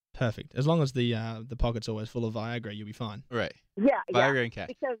now. Perfect. As long as the pocket's always full of Viagra, you'll be fine. Right. Yeah. Viagra and cash.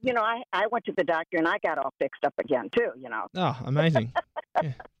 Because, I went to the doctor, and I got all fixed up again, too, Oh, amazing.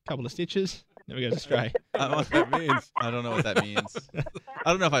 Yeah. Couple of stitches. Never goes astray. I don't know what that means. I don't know what that means. I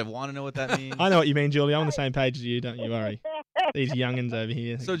don't know if I want to know what that means. I know what you mean, Julie. I'm on the same page as you. Don't you worry. These youngins over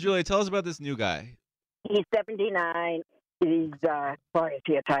here. So, Julie, tell us about this new guy. He's 79. He's, boy, is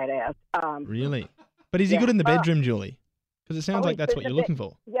he a tight ass. Really? But is he good in the bedroom, Julie? Because it sounds like he's that's good what in you're the looking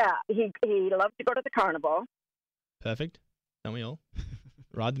for. Yeah, he loves to go to the carnival. Perfect. Don't we all?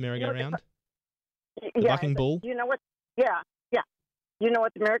 Ride the merry-go-round? The Yeah, bucking bull? you know what? Yeah. You know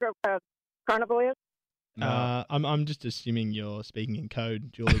what the carnival is? No. I'm just assuming you're speaking in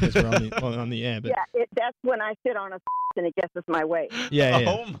code, Julie, because we're on the air. But Yeah, that's when I sit on a and it guesses my weight. yeah.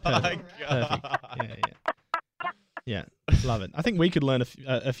 Oh, my Perfect. God. Perfect. Yeah. Love it. I think we could learn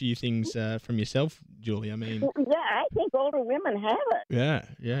a few things from yourself, Julie. I mean, Yeah, I think older women have it. yeah.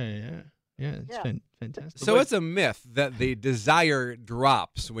 It's fantastic. So it's a myth that the desire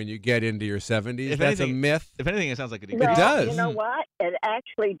drops when you get into your 70s. If That's anything- a myth. If anything, it sounds like it No, It does. You know what? It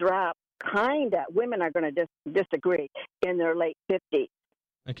actually dropped. Kinda. Women are going to disagree in their late 50s,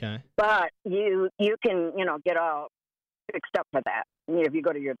 Okay. but you can get all fixed up for that if you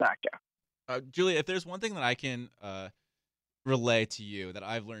go to your doctor. Julie, if there's one thing that I can relay to you that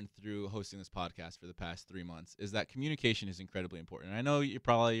I've learned through hosting this podcast for the past 3 months is that communication is incredibly important. And I know you're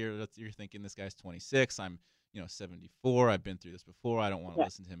thinking this guy's 26. I'm 74. I've been through this before. I don't want to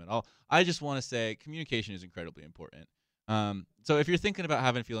listen to him at all. I just want to say communication is incredibly important. So if you're thinking about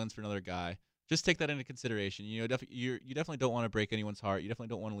having feelings for another guy, just take that into consideration. You definitely don't want to break anyone's heart. You definitely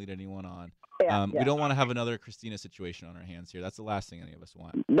don't want to lead anyone on. We don't want to have another Christina situation on our hands here. That's the last thing any of us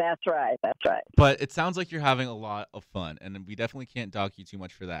want. That's right. But it sounds like you're having a lot of fun, and we definitely can't dog you too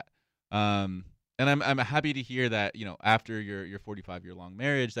much for that. And I'm happy to hear that after your 45-year long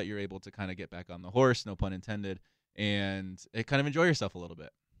marriage that you're able to kind of get back on the horse, no pun intended, and kind of enjoy yourself a little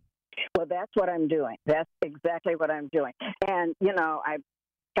bit. Well, that's what I'm doing. That's exactly what I'm doing. And I've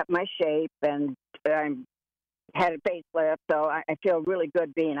kept my shape, and I'm had a facelift, so I feel really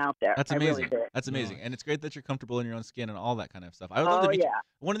good being out there. That's I amazing. really do. That's amazing. And it's great that you're comfortable in your own skin and all that kind of stuff. I would love to meet you.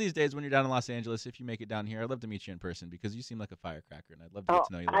 One of these days when you're down in Los Angeles, if you make it down here, I'd love to meet you in person because you seem like a firecracker, and I'd love to get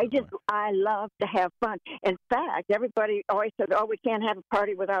to know you a little bit more. I love to have fun. In fact, everybody always says, we can't have a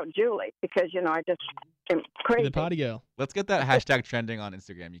party without Julie because, I just am crazy. The party girl. Let's get that hashtag trending on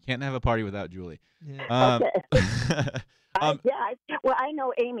Instagram. You can't have a party without Julie. Yeah. Okay. I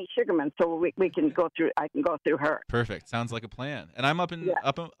know Amy Sugarman, so we can go through. I can go through her. Perfect. Sounds like a plan. And I'm up in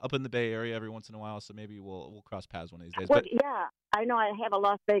the Bay Area every once in a while, so maybe we'll cross paths one of these days. Well, I know I have a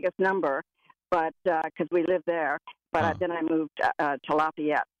Las Vegas number, but because we live there. But then I moved to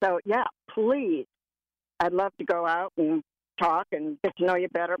Lafayette. So please, I'd love to go out and talk and get to know you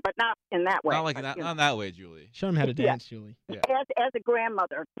better, but not in that way. Not like that. Not that way, Julie. Show him how to dance, Julie. Yeah. As a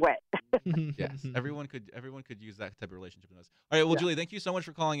grandmother way. Yes, everyone could use that type of relationship with us. All right, well, Julie, thank you so much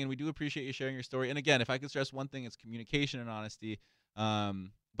for calling in. We do appreciate you sharing your story. And again, if I could stress one thing, it's communication and honesty.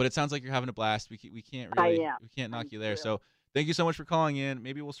 But it sounds like you're having a blast. We can't knock you there. So thank you so much for calling in.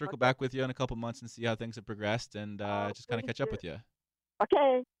 Maybe we'll circle back with you in a couple months and see how things have progressed and just kind of catch up with you.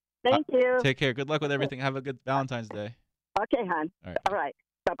 Okay, thank you. Take care. Good luck with everything. Have a good Valentine's Day. Okay, hon. All right.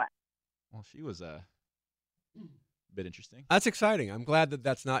 Bye-bye. Well, she was a bit interesting. That's exciting. I'm glad that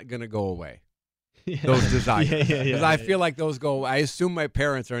that's not going to go away. those desires. Yeah. Because I feel like those go. I assume my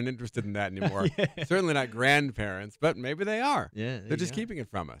parents aren't interested in that anymore. Certainly not grandparents, but maybe they are. Yeah, they're just keeping it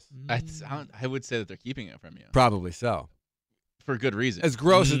from us. I would say that they're keeping it from you Probably so. for good reason. As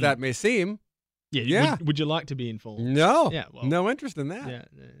gross as that may seem, Yeah. Would you like to be informed? no, Yeah, well, no interest in that. Yeah,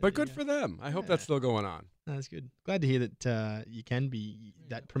 But good for them. I hope that's still going on. That's good. Glad to hear that you can be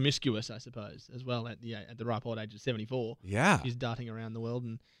that promiscuous, I suppose, as well at the ripe old age of 74. Yeah. She's darting around the world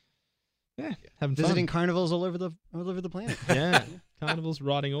and having Visiting fun. carnivals all over the planet. Yeah, carnivals,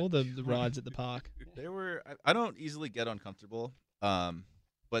 riding all the rides at the park. I don't easily get uncomfortable,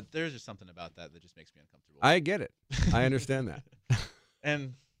 but there's just something about that just makes me uncomfortable. I get it. I understand that.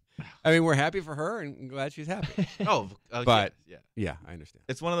 And I mean, we're happy for her and glad she's happy. but yeah, I understand.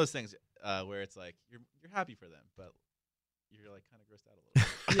 it's one of those things where it's like you're happy for them, but you're like kind of grossed out a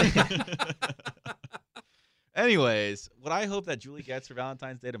little bit. Anyways, what I hope that Julie gets for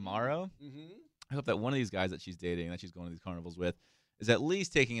Valentine's Day tomorrow, I hope that one of these guys that she's dating, that she's going to these carnivals with, is at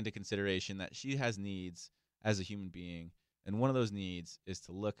least taking into consideration that she has needs as a human being, and one of those needs is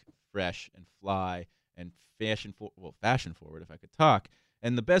to look fresh and fly and fashion forward, if I could talk.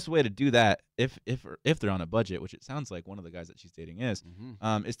 And the best way to do that, if they're on a budget, which it sounds like one of the guys that she's dating is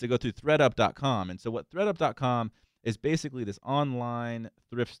to go through threadup.com. And so what threadup.com is basically this online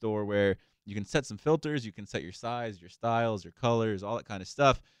thrift store where you can set some filters, you can set your size, your styles, your colors, all that kind of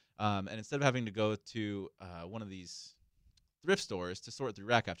stuff. And instead of having to go to one of these thrift stores to sort through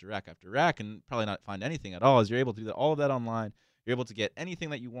rack after rack after rack and probably not find anything at all, is you're able to do all of that online. You're able to get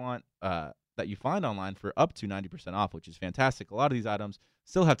anything that you want that you find online for up to 90% off, which is fantastic. A lot of these items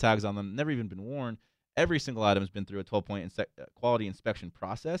still have tags on them, never even been worn. Every single item has been through a 12-point quality inspection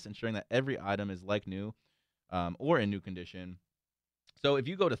process, ensuring that every item is like new or in new condition. So if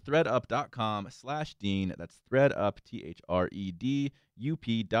you go to threadup.com/Dean, that's threadup,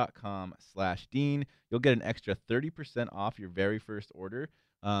 threadup.com/Dean, you'll get an extra 30% off your very first order.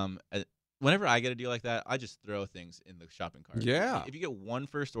 Whenever I get a deal like that, I just throw things in the shopping cart. Yeah. If you get one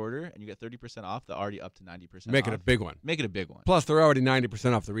first order and you get 30% off, they're already up to 90% Make off. it a big one. Make it a big one. Plus, they're already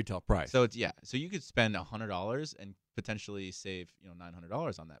 90% off the retail price. So so you could spend $100 and potentially save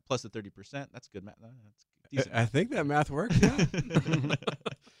 $900 on that. Plus the 30%, that's good math. That's decent. I think that math works. Yeah.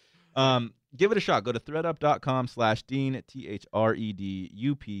 Give it a shot. Go to threadup.com/Dean,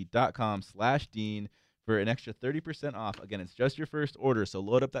 threadup.com/Dean for an extra 30% off. Again, it's just your first order, so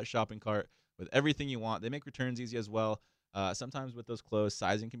load up that shopping cart with everything you want. They make returns easy as well. Sometimes with those clothes,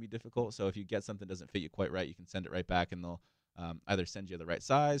 sizing can be difficult, so if you get something that doesn't fit you quite right, you can send it right back, and they'll either send you the right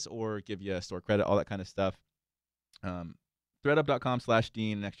size or give you a store credit, all that kind of stuff.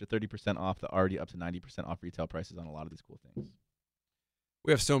 Threadup.com/Dean, an extra 30% off the already up to 90% off retail prices on a lot of these cool things.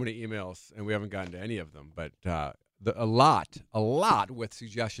 We have so many emails, and we haven't gotten to any of them, but a lot with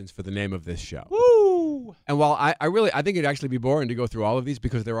suggestions for the name of this show. Woo! And while I think it'd actually be boring to go through all of these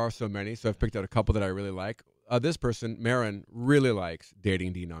because there are so many, so I've picked out a couple that I really like. This person, Marin, really likes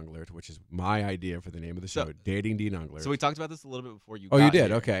Dating Dean Unglert, which is my idea for the name of the show, Dating Dean Unglert. So we talked about this a little bit before you Oh, got you did?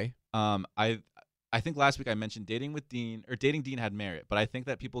 here. Okay. I think last week I mentioned Dating with Dean, or Dating Dean had merit, but I think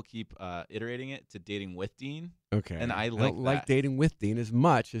that people keep iterating it to Dating with Dean. Okay. And I don't like that. Dating with Dean as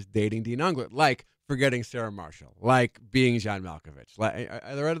much as Dating Dean Unglert, like Forgetting Sarah Marshall, like Being John Malkovich.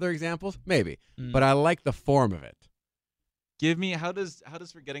 Are there other examples? Maybe. But I like the form of it. Give me how does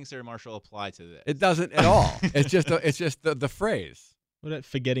Forgetting Sarah Marshall apply to this? It doesn't at all. It's just the phrase. What about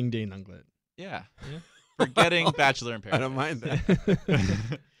Forgetting Dean Unglert? Yeah. Forgetting Bachelor in Paradise. I don't mind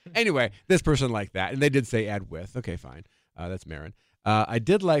that. Anyway, this person liked that, and they did say add with. Okay, fine. That's Marin. I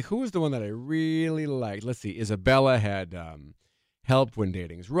did like, who was the one that I really liked? Let's see. Isabella had help when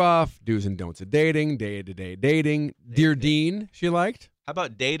dating's rough, do's and don'ts of dating, day-to-day dating. Dear Dean, she liked. How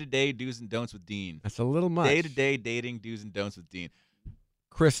about day-to-day do's and don'ts with Dean? That's a little much. Day-to-day dating do's and don'ts with Dean.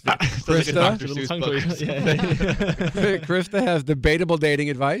 Krista has debatable dating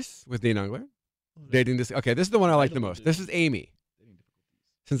advice with Dean Unglert. Okay, this is the one I like the most. This is Amy.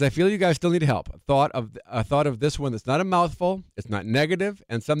 Since I feel you guys still need help, a thought of this one that's not a mouthful, it's not negative,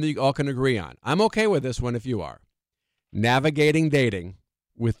 and something you all can agree on. I'm okay with this one if you are. Navigating dating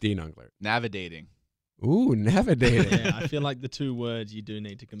with Dean Unglert. Navigating. Ooh, navigating. Yeah, I feel like the two words you do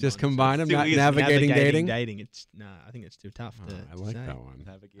need to combine. Just combine them. Too easy. Navigating dating. Dating. I think it's too tough to. I like say. that one.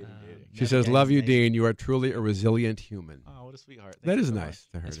 Navigating dating. She says, "Love you, Dean. You are truly a resilient human." Oh, what a sweetheart. That Thank you is so nice much.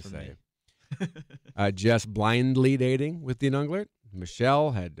 to her That's to for say. Jess blindly dating with Dean Unglert.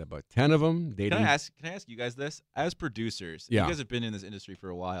 Michelle had about 10 of them dating. Can I ask you guys this? As producers, Yeah. you guys have been in this industry for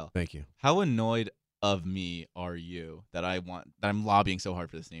a while. Thank you. How annoyed of me are you that I'm lobbying so hard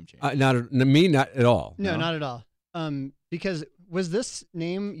for this name change? Not at all. No, not at all. Because was this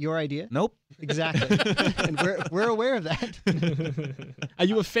name your idea? Nope. Exactly. And we're aware of that. Are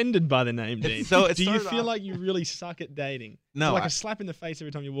you offended by the name, Dean? So it do you started feel off- like you really suck at dating? No, It's like I- a slap in the face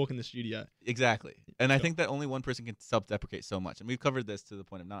every time you walk in the studio. Exactly. And I Sure. think that only one person can self-deprecate so much. And we've covered this to the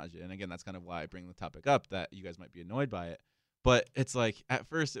point of nausea. And again, that's kind of why I bring the topic up, that you guys might be annoyed by it. But it's like, at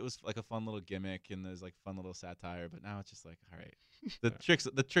first it was like a fun little gimmick and there's like fun little satire, but now it's just like, all right,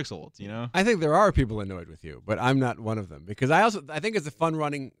 the trick's old, you know? I think there are people annoyed with you, but I'm not one of them because I think it's a fun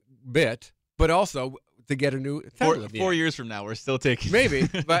running bit, but also to get a new title at the 4 end. years from now, we're still taking Maybe,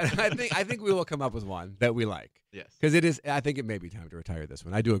 but I think we will come up with one that we like Yes. because it is. I think it may be time to retire this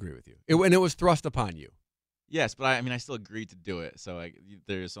one. I do agree with you, and it was thrust upon you. Yes, but I still agreed to do it. So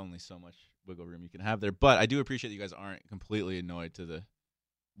there's only so much wiggle room you can have there. But I do appreciate that you guys aren't completely annoyed to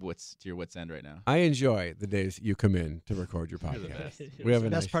your wit's end right now. I enjoy the days you come in to record your You're the podcast. best. We have a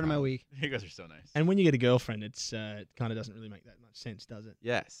Best nice part of my time. week. You guys are so nice. And when you get a girlfriend, it's it kind of doesn't really make that much sense, does it?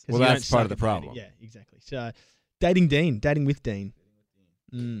 Yes. 'Cause Well, you that's don't part of suck the at dating. problem. Yeah, exactly. So, dating with Dean.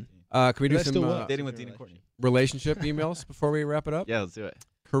 Mm. Can we do That still some works. Dating with Your Dean and Courtney. relationship emails before we wrap it up? Yeah, let's do it.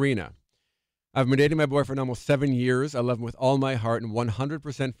 Karina. I've been dating my boyfriend almost 7 years. I love him with all my heart and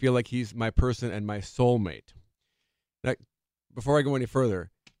 100% feel like he's my person and my soulmate. Now, before I go any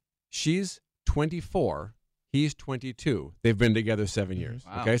further, she's 24. He's 22. They've been together 7 years.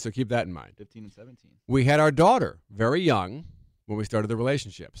 Wow. Okay, so keep that in mind. 15 and 17. We had our daughter very young when we started the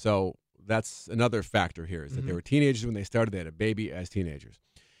relationship. So that's another factor here is that they were teenagers when they started. They had a baby as teenagers.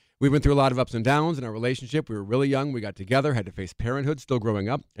 We've been through a lot of ups and downs in our relationship. We were really young. We got together, had to face parenthood, still growing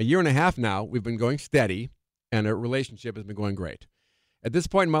up. A year and a half now, we've been going steady, and our relationship has been going great. At this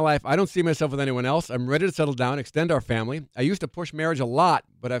point in my life, I don't see myself with anyone else. I'm ready to settle down, extend our family. I used to push marriage a lot,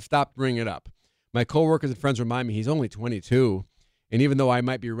 but I've stopped bringing it up. My coworkers and friends remind me he's only 22, and even though I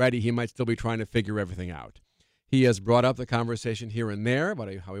might be ready, he might still be trying to figure everything out. He has brought up the conversation here and there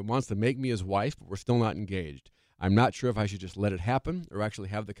about how he wants to make me his wife, but we're still not engaged. I'm not sure if I should just let it happen or actually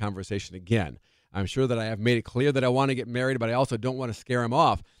have the conversation again. I'm sure that I have made it clear that I want to get married, but I also don't want to scare him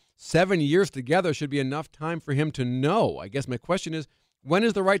off. 7 years together should be enough time for him to know. I guess my question is, when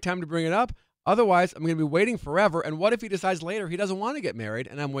is the right time to bring it up? Otherwise, I'm going to be waiting forever. And what if he decides later he doesn't want to get married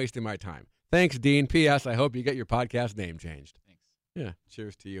and I'm wasting my time? Thanks, Dean. P.S. I hope you get your podcast name changed. Thanks. Yeah.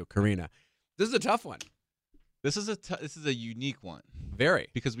 Cheers to you, Karina. This is a tough one. This is a unique one Very.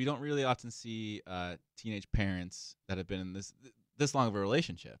 because we don't really often see teenage parents that have been in this long of a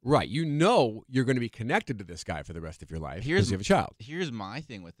relationship. Right. You know you're going to be connected to this guy for the rest of your life Here's- because you have a child. Here's my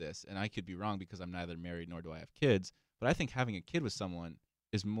thing with this, and I could be wrong because I'm neither married nor do I have kids, but I think having a kid with someone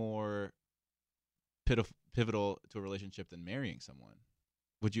is more pivotal to a relationship than marrying someone.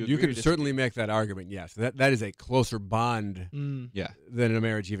 Would you agree? You or could disagree? certainly make that argument, yes. That is a closer bond Yeah. than a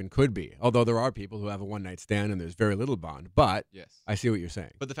marriage even could be. Although there are people who have a one-night stand and there's very little bond. But Yes. I see what you're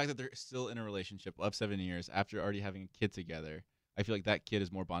saying. But the fact that they're still in a relationship of 7 years after already having a kid together, I feel like that kid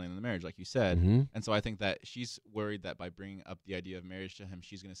is more bonding than the marriage, like you said. Mhm. And so I think that she's worried that by bringing up the idea of marriage to him,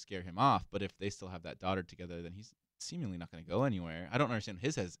 she's going to scare him off. But if they still have that daughter together, then he's seemingly not going to go anywhere. I don't understand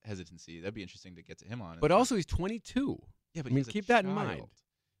his hesitancy. That'd be interesting to get to him on. But also he's 22. yeah, but I mean, he has a keep that in child. mind.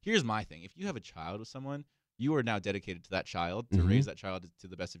 Here's my thing: if you have a child with someone, you are now dedicated to that child to Mhm. raise that child to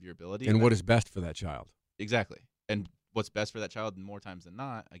the best of your ability. And what that- is best for that child? exactly? And what's best for that child more times than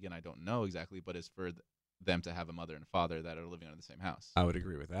not? Again, I don't know exactly, but is for them to have a mother and a father that are living under the same house. I would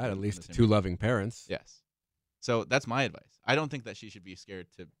agree with that. At On least the same two page. loving parents. Yes. So that's my advice. I don't think that she should be scared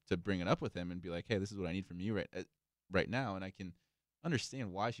to bring it up with him and be like, "Hey, this is what I need from you right now," and I can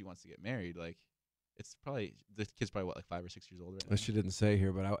understand why she wants to get married. Like, it's probably the kid's probably what, like 5 or 6 years old right now. Well, she didn't say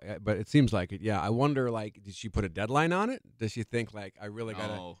here, but it seems like it. Yeah, I wonder, like, did she put a deadline on it? Does she think, like, I really got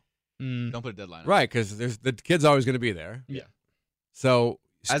to... No, Mm. don't put a deadline. on it. Right, because the kid's always going to be there. Yeah. So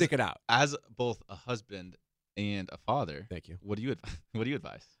As- stick it out. As both a husband and a father, Thank you. what do you what do you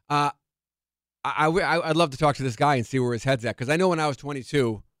advise? I'd love to talk to this guy and see where his head's at, because I know when I was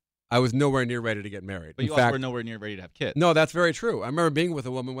 22, I was nowhere near ready to get married. But In you also fact, were nowhere near ready to have kids. no, that's very true. I remember being with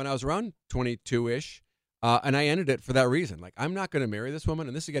a woman when I was around 22-ish, and I ended it for that reason. Like, I'm not going to marry this woman,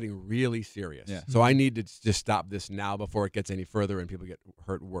 and this is getting really serious. Yeah. So I need to just stop this now before it gets any further and people get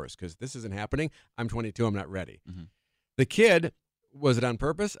hurt worse, because this isn't happening. I'm 22. I'm not ready. Mhm. The kid, was it on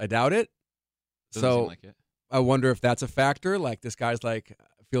purpose? I doubt it. Doesn't So seem like it. I wonder if that's a factor. Like, this guy's like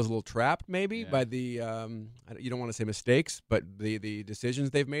feels a little trapped maybe Yeah. by the you don't want to say mistakes, but the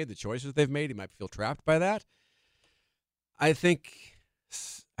decisions they've made, the choices they've made. He might feel trapped by that. I think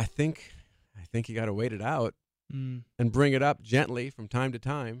you got to wait it out Mm. and bring it up gently from time to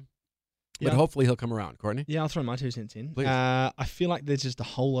time. But hopefully he'll come around. Courtney? Yeah, I'll throw my 2 cents in. Please. I feel like there's just a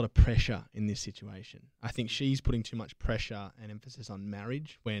whole lot of pressure in this situation. I think she's putting too much pressure and emphasis on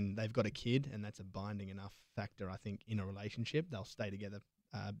marriage when they've got a kid, and that's a binding enough factor, I think, in a relationship. They'll stay together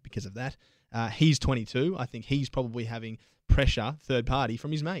because of that. He's 22. I think he's probably having pressure, third party,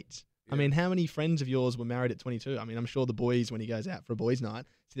 from his mates. I mean, how many friends of yours were married at 22? I mean, I'm sure the boys, when he goes out for a boys' night,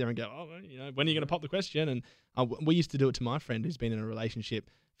 sit there and go, oh, you know, when are you going to pop the question? And we used to do it to my friend who's been in a relationship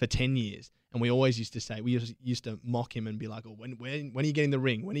for 10 years. And we always used to say, we used to mock him and be like, oh, when are you getting the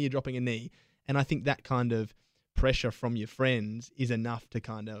ring? When are you dropping a knee? And I think that kind of pressure from your friends is enough to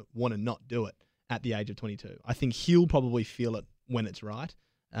kind of want to not do it at the age of 22. I think he'll probably feel it when it's right.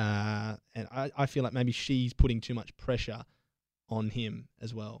 And I feel like maybe she's putting too much pressure on him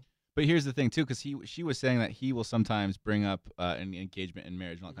as well. But here's the thing, too, because she was saying that he will sometimes bring up an engagement and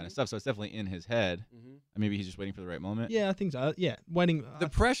marriage and all that kind of stuff. So it's definitely in his head. And maybe he's just waiting for the right moment. Yeah, I think so. Yeah, waiting. The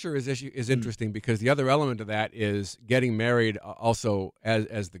pressure is interesting because the other element of that is getting married also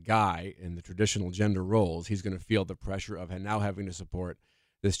as the guy in the traditional gender roles. He's going to feel the pressure of now having to support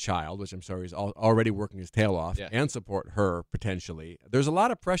this child, which I'm sorry, he's already working his tail off, and support her potentially. There's a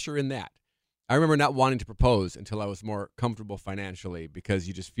lot of pressure in that. I remember not wanting to propose until I was more comfortable financially because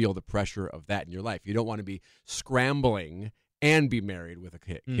you just feel the pressure of that in your life. You don't want to be scrambling and be married with a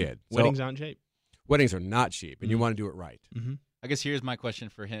kid. Weddings aren't cheap. Weddings are not cheap, and you want to do it right. I guess here's my question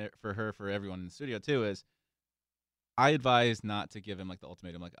for everyone in the studio, too, is I advise not to give him, like, the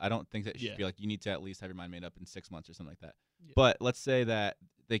ultimatum. Like, I don't think that it should be like, you need to at least have your mind made up in 6 months or something like that. Yeah. But let's say that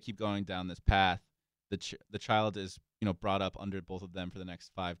they keep going down this path. The child is, brought up under both of them for the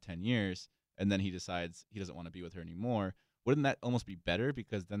next 5-10 years. And then he decides he doesn't want to be with her anymore. Wouldn't that almost be better?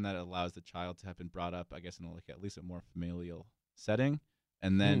 Because then that allows the child to have been brought up, I guess, in at least a more familial setting.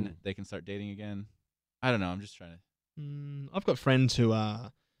 And then they can start dating again. I don't know. I'm just trying to. I've got friends who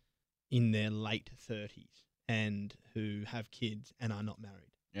are in their late 30s and who have kids and are not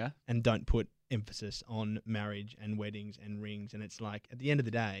married. Yeah. And don't put emphasis on marriage and weddings and rings. And it's like, at the end of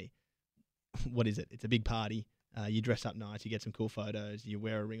the day, what is it? It's a big party. You dress up nice, you get some cool photos, you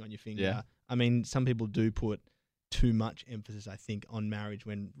wear a ring on your finger. Yeah. I mean, some people do put too much emphasis, I think, on marriage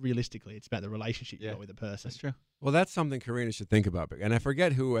when realistically it's about the relationship you got with the person. That's true. Well, that's something Karina should think about. And I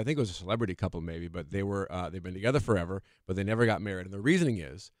forget who, I think it was a celebrity couple maybe, but they've been together forever, but they never got married. And the reasoning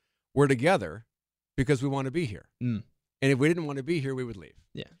is, we're together because we want to be here. And if we didn't want to be here, we would leave.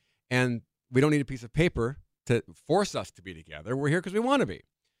 Yeah. And we don't need a piece of paper to force us to be together. We're here because we want to be.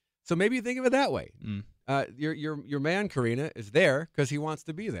 So maybe you think of it that way. Your man, Karina, is there because he wants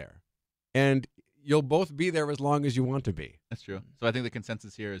to be there. And you'll both be there as long as you want to be. That's true. So I think the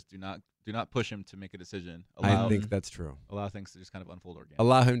consensus here is do not push him to make a decision. I think that's true. Allow things to just kind of unfold organically.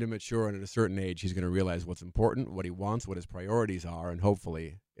 Allow him to mature, and at a certain age, he's going to realize what's important, what he wants, what his priorities are, and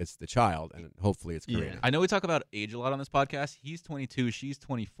hopefully it's the child, and hopefully it's Karina. I know we talk about age a lot on this podcast. He's 22, she's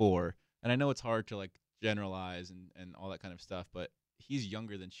 24, and I know it's hard to like generalize and all that kind of stuff, but he's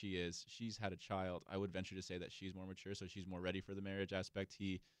younger than she is. She's had a child. I would venture to say that she's more mature, so she's more ready for the marriage aspect.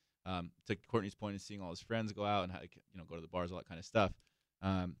 He, to Courtney's point, is seeing all his friends go out and go to the bars, all that kind of stuff.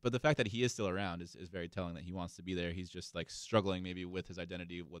 But the fact that he is still around is very telling that he wants to be there. He's just like struggling maybe with his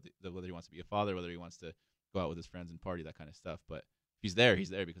identity, whether he wants to be a father, whether he wants to go out with his friends and party, that kind of stuff. But if he's there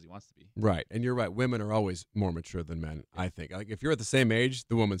because he wants to be. Right. And you're right. Women are always more mature than men, I think. Like if you're at the same age,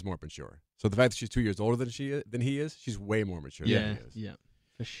 the woman's more mature. So the fact that she's 2 years older than he is, she's way more mature than he is. Yeah,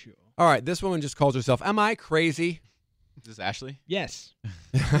 for sure. All right. This woman just calls herself, Am I Crazy? Is this Ashley? Yes.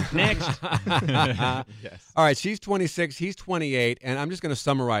 Next. Yes. All right. She's 26. He's 28. And I'm just going to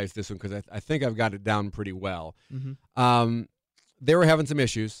summarize this one because I think I've got it down pretty well. They were having some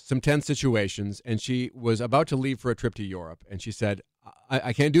issues, some tense situations, and she was about to leave for a trip to Europe. And she said,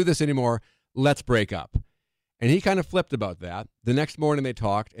 I can't do this anymore. Let's break up. And he kind of flipped about that. The next morning they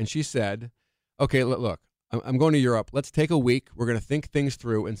talked, and she said, okay, look, I'm going to Europe. Let's take a week. We're going to think things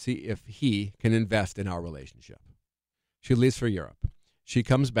through and see if he can invest in our relationship. She leaves for Europe. She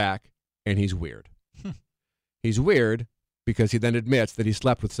comes back, and he's weird. He's weird because he then admits that he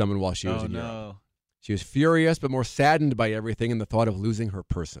slept with someone while she was in Europe. She was furious, but more saddened by everything and the thought of losing her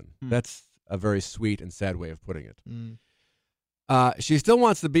person. That's a very sweet and sad way of putting it. She still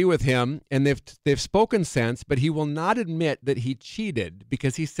wants to be with him, and they've spoken since, but he will not admit that he cheated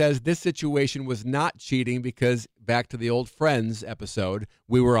because he says this situation was not cheating because, back to the old Friends episode,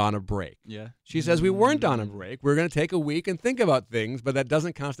 we were on a break. Yeah. She says we weren't on a break. We're going to take a week and think about things, but that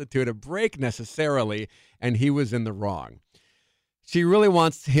doesn't constitute a break necessarily, and he was in the wrong. She really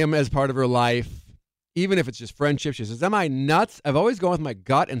wants him as part of her life. Even if it's just friendship, she says, am I nuts? I've always gone with my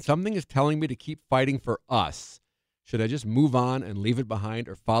gut, and something is telling me to keep fighting for us. Should I just move on and leave it behind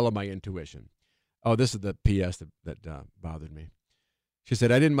or follow my intuition? Oh, this is the PS that bothered me. She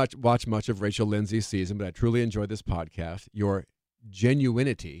said, I didn't watch much of Rachel Lindsay's season, but I truly enjoyed this podcast. Your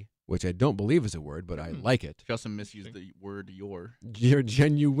genuinity, which I don't believe is a word, but I like it. She also misused the word your. Your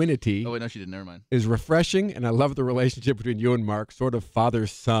genuinity. Oh, wait, no, she didn't. Never mind. Is refreshing, and I love the relationship between you and Mark, sort of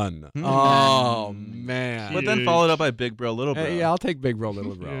father-son. Oh, man. But then followed up by big bro, little bro. Yeah, I'll take big bro,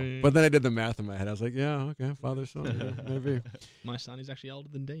 little bro. Yeah. But then I did the math in my head. I was like, yeah, okay, father-son, yeah, maybe. My son is actually older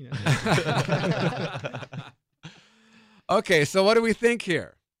than Dean. Okay, so what do we think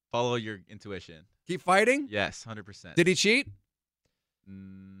here? Follow your intuition. Keep fighting? Yes, 100%. Did he cheat?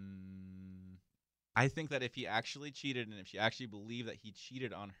 I think that if he actually cheated and if she actually believed that he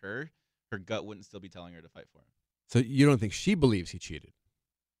cheated on her, her gut wouldn't still be telling her to fight for him. So you don't think she believes he cheated?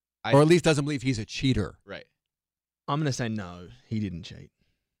 Or at least doesn't believe he's a cheater? Right. I'm going to say no, he didn't cheat.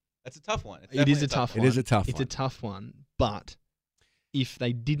 That's a tough one. It is a tough one. It is a tough one. It's a tough one. But if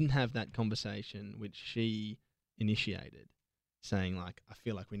they didn't have that conversation, which she initiated, saying, like, I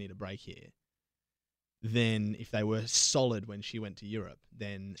feel like we need a break here, then if they were solid when she went to Europe,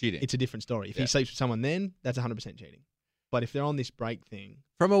 then Cheating. It's a different story. If he sleeps with someone then, that's 100% cheating. But if they're on this break thing...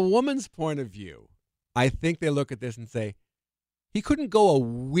 From a woman's point of view, I think they look at this and say, he couldn't go a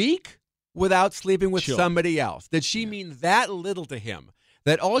week without sleeping with somebody else. Did she mean that little to him?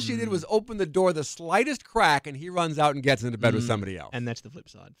 That all she did was open the door the slightest crack and he runs out and gets into bed with somebody else. And that's the flip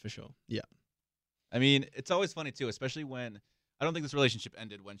side, for sure. Yeah. I mean, it's always funny, too, especially when... I don't think this relationship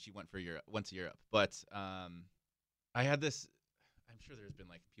ended when she went to Europe. But I had this... I'm sure there's been,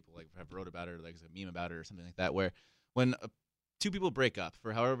 like, people like have wrote about it or like a meme about it or something like that, where when two people break up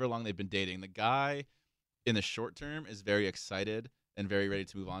for however long they've been dating, the guy in the short term is very excited and very ready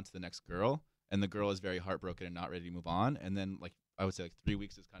to move on to the next girl, and the girl is very heartbroken and not ready to move on. And then, like, I would say, like, 3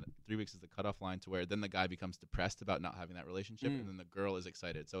 weeks is the cutoff line to where then the guy becomes depressed about not having that relationship, and then the girl is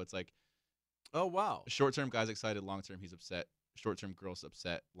excited. So it's like, oh wow, short term guy's excited, long term he's upset. Short term girl's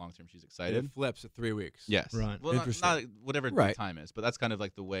upset, long term she's excited. It flips at 3 weeks. Yes. Right. Well, not whatever the Right. time is, but that's kind of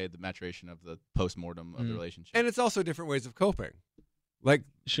like the way the maturation of the post mortem of the relationship. And it's also different ways of coping. Like,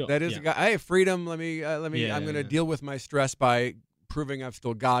 Sure. that is a guy, I have freedom. Let me. I'm going to deal with my stress by proving I've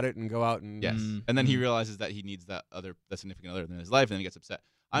still got it and go out and. Yes. And then he realizes that he needs that significant other in his life, and then he gets upset.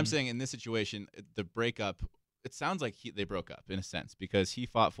 I'm saying in this situation, the breakup, it sounds like they broke up in a sense because he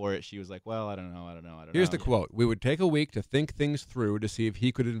fought for it. She was like, well, I don't know. Here's the quote. We would take a week to think things through to see if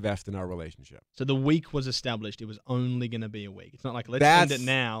he could invest in our relationship. So the week was established. It was only going to be a week. It's not like, let's That's end it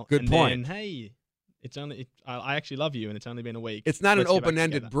now. good and point. Then, hey, I actually love you, and it's only been a week. It's not Let's an get back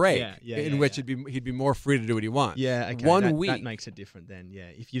open-ended together. break in which he'd be more free to do what he wants. Yeah, okay. 1 week. That makes it different then, yeah.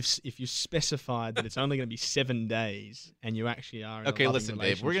 If you specified that it's only going to be 7 days and you actually are in Okay, a loving listen,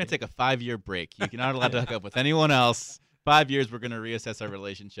 Dave, we're going to relationship- take a 5-year break. You're not allowed to hook up with anyone else. 5 years, we're going to reassess our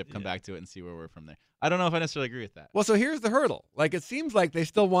relationship, come back to it, and see where we're from there. I don't know if I necessarily agree with that. Well, so here's the hurdle. Like, it seems like they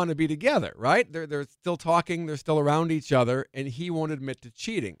still want to be together, right? They're still talking. They're still around each other, and he won't admit to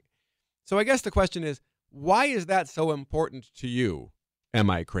cheating. So I guess the question is, why is that so important to you? Am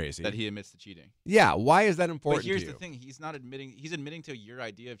I crazy? That he admits to cheating. Yeah, why is that important But here's to you? the thing. He's not admitting. He's admitting to your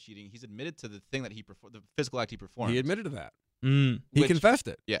idea of cheating. He's admitted to the thing that he performed, the physical act he performed. He admitted to that. Mm. He Which- confessed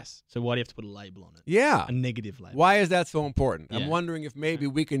it. Yes. So why do you have to put a label on it? Yeah. A negative label. Why is that so important? Yeah. I'm wondering if maybe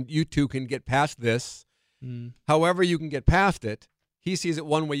you two can get past this. Mm. However you can get past it, he sees it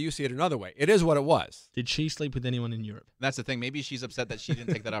one way, you see it another way. It is what it was. Did she sleep with anyone in Europe? That's the thing. Maybe she's upset that she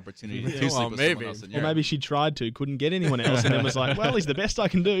didn't take that opportunity Yeah, to well, sleep with maybe. someone else in Or Europe. maybe she tried to, couldn't get anyone else, and then was like, well, he's the best I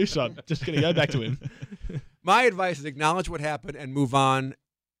can do, so I'm just going to go back to him. My advice is acknowledge what happened and move on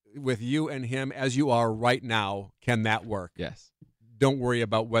with you and him as you are right now. Can that work? Yes. Don't worry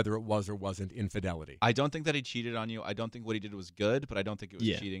about whether it was or wasn't infidelity. I don't think that he cheated on you. I don't think what he did was good, but I don't think it was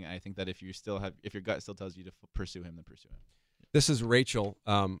Yeah. cheating. I think that if your gut still tells you to pursue him, then pursue him. This is Rachel.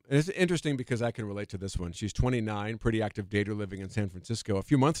 And it's interesting because I can relate to this one. She's 29, pretty active dater living in San Francisco. A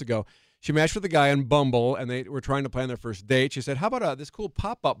few months ago, she matched with a guy on Bumble, and they were trying to plan their first date. She said, how about this cool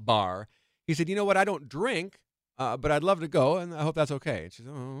pop-up bar? He said, you know what, I don't drink, but I'd love to go, and I hope that's okay. And she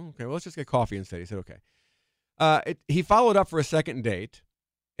said, oh, okay, well, let's just get coffee instead. He said, okay. He followed up for a second date,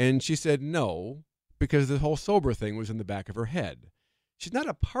 and she said no, because the whole sober thing was in the back of her head. She's not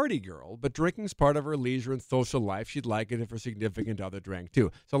a party girl, but drinking's part of her leisure and social life. She'd like it if her significant other drank too.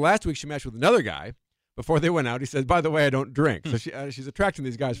 So last week she matched with another guy. Before they went out, he said, by the way, I don't drink. So she's attracting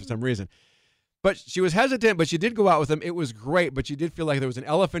these guys for some reason. But she was hesitant, but she did go out with him. It was great, but she did feel like there was an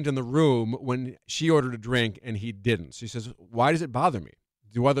elephant in the room when she ordered a drink and he didn't. She says, why does it bother me?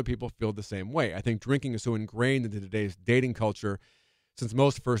 Do other people feel the same way? I think drinking is so ingrained into today's dating culture. since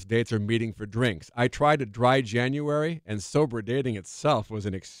most first dates are meeting for drinks. I tried a dry January, and sober dating itself was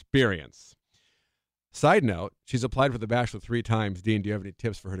an experience. Side note, she's applied for The Bachelor 3 times. Dean, do you have any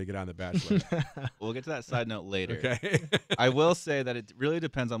tips for her to get on The Bachelor? We'll get to that side note later. Okay. I will say that it really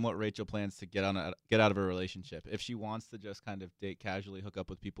depends on what Rachel plans to get out of a relationship. If she wants to just kind of date casually, hook up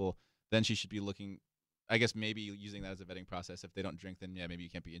with people, then she should be looking, I guess maybe using that as a vetting process. If they don't drink, then yeah, maybe you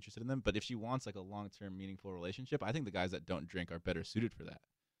can't be interested in them. But if she wants like a long-term meaningful relationship, I think the guys that don't drink are better suited for that.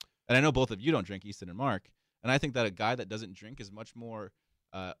 And I know both of you don't drink, Easton and Mark, and I think that a guy that doesn't drink is much more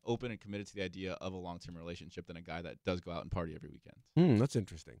open and committed to the idea of a long-term relationship than a guy that does go out and party every weekend. That's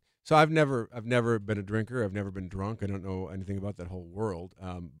interesting. So I've never been a drinker. I've never been drunk. I don't know anything about that whole world.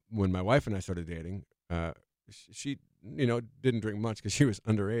 When my wife and I started dating, she didn't drink much because she was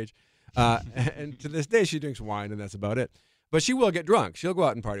underage. And to this day, she drinks wine, and that's about it. But she will get drunk. She'll go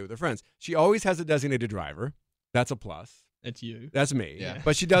out and party with her friends. She always has a designated driver. That's a plus. It's you. That's me. Yeah.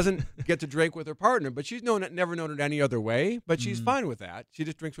 But she doesn't get to drink with her partner. But she's never known it any other way. But she's fine with that. She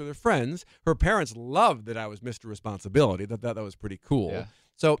just drinks with her friends. Her parents loved that I was Mr. Responsibility. That was pretty cool. Yeah.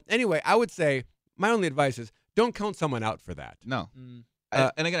 So anyway, I would say my only advice is don't count someone out for that. No.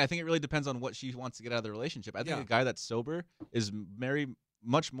 And again, I think it really depends on what she wants to get out of the relationship. I think a guy that's sober is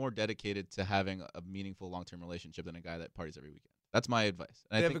much more dedicated to having a meaningful long-term relationship than a guy that parties every weekend. That's my advice.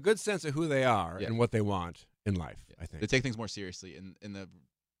 And They have a good sense of who they are and what they want in life, I think. They take things more seriously in the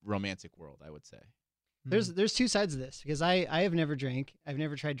romantic world, I would say. There's two sides of this because I have never drank. I've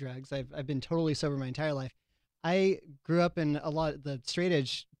never tried drugs. I've been totally sober my entire life. I grew up in a lot of the straight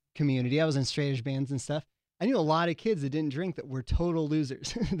edge community. I was in straight edge bands and stuff. I knew a lot of kids that didn't drink that were total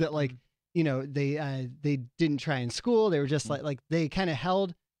losers. That they didn't try in school. They were just like they kind of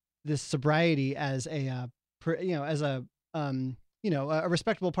held this sobriety as a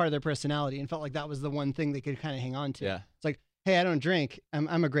respectable part of their personality and felt like that was the one thing they could kind of hang on to. Yeah. It's like, hey, I don't drink.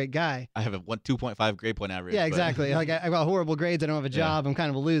 I'm a great guy. I have a 2.5 grade point average. Yeah, exactly. Like I got horrible grades. I don't have a job. I'm kind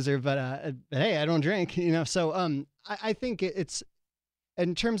of a loser, but hey, I don't drink. So I think it's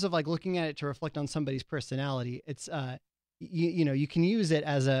in terms of like looking at it to reflect on somebody's personality. It's you can use it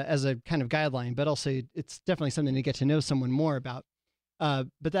as a kind of guideline, but also it's definitely something to get to know someone more about.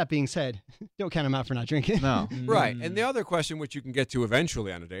 But that being said, don't count them out for not drinking. No. Right. And the other question, which you can get to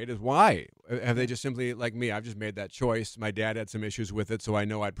eventually on a date, is why? Have they just simply, like me, I've just made that choice. My dad had some issues with it, so I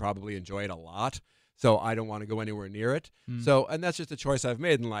know I'd probably enjoy it a lot. So I don't want to go anywhere near it. So, and that's just a choice I've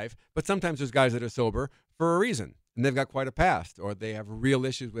made in life. But sometimes there's guys that are sober for a reason, and they've got quite a past, or they have real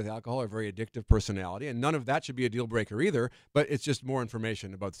issues with alcohol or very addictive personality, and none of that should be a deal breaker either. But it's just more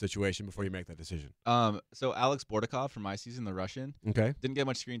information about the situation before you make that decision. So Alex Bordakov from My Season, the Russian, Okay. didn't get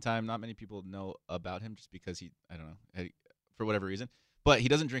much screen time. Not many people know about him just because for whatever reason. But he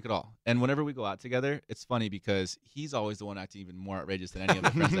doesn't drink at all. And whenever we go out together, it's funny because he's always the one acting even more outrageous than any of the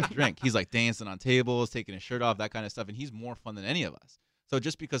friends that drink. He's like dancing on tables, taking his shirt off, that kind of stuff. And he's more fun than any of us. So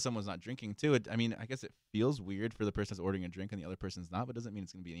just because someone's not drinking too, I guess it feels weird for the person that's ordering a drink and the other person's not, but it doesn't mean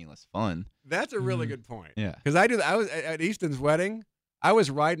it's going to be any less fun. That's a really good point. Yeah. Because I was at Easton's wedding. I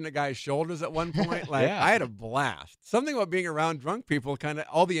was riding a guy's shoulders at one point. Like Yeah. I had a blast. Something about being around drunk people, kind of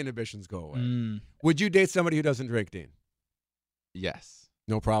all the inhibitions go away. Would you date somebody who doesn't drink, Dean? Yes.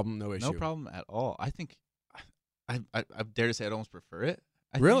 No problem, no issue. No problem at all. I think I dare to say I'd almost prefer it.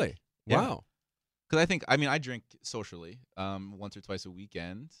 Really? Yeah. Wow. Because I drink socially once or twice a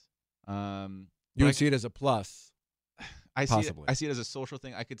weekend. You would see it as a plus. Possibly. I see it as a social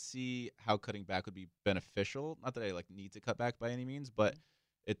thing. I could see how cutting back would be beneficial. Not that I need to cut back by any means, but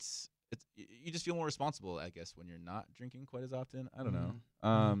it's you just feel more responsible, I guess, when you're not drinking quite as often. I don't know.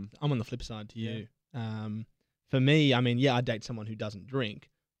 I'm on the flip side to you. For me, I date someone who doesn't drink,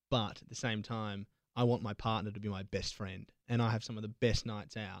 but at the same time, I want my partner to be my best friend, and I have some of the best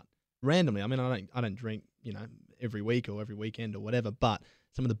nights out randomly. I don't drink, every week or every weekend or whatever, but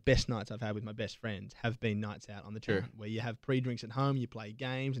some of the best nights I've had with my best friends have been nights out on the town where you have pre-drinks at home, you play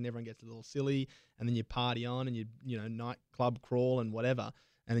games, and everyone gets a little silly, and then you party on, and you nightclub crawl and whatever.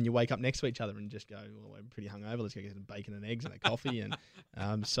 And then you wake up next to each other and just go, well, we're pretty hungover. Let's go get some bacon and eggs and a coffee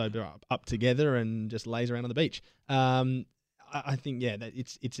and sober up together and just laze around on the beach. I think, that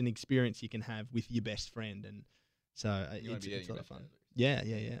it's an experience you can have with your best friend. And so it's a lot of fun. Yeah.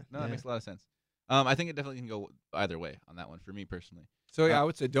 No, that makes a lot of sense. I think it definitely can go either way on that one for me personally. So I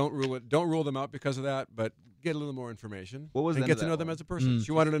would say don't rule them out because of that, but get a little more information. What was and the get end to of know that them one? as a person.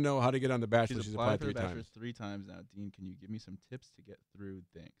 She wanted to know how to get on The Bachelor. She's applied for The 3 Bachelor times. 3 times now. Dean, can you give me some tips to get through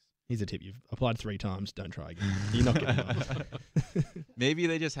things? Here's a tip. You've applied 3 times. Don't try again. You're not getting it. Maybe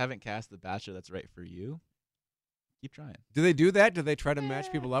they just haven't cast the Bachelor that's right for you. Keep trying. Do they do that? Do they try to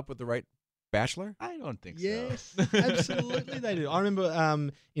match people up with the right Bachelor? I don't think Yes, so. absolutely they do. I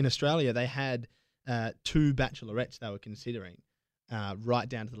remember in Australia they had 2 bachelorettes they were considering right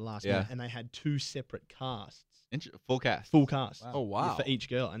down to the last minute, and they had 2 separate casts. Full cast. Full cast. Oh, wow. For each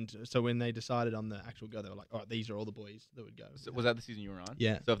girl. And so when they decided on the actual girl, they were like, all right, these are all the boys that would go. So was that the season you were on?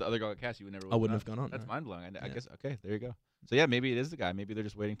 Yeah. So if the other girl got cast, you would never. I wouldn't have gone on. That's no. mind blowing. I Yeah. guess. Okay, there you go. So yeah, maybe it is the guy. Maybe they're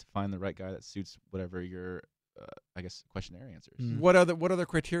just waiting to find the right guy that suits whatever your, I guess, questionnaire answers. Mm. What other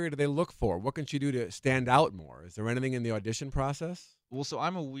criteria do they look for? What can she do to stand out more? Is there anything in the audition process? Well, so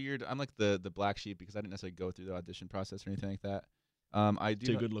I'm like the black sheep because I didn't necessarily go through the audition process or anything like that. I do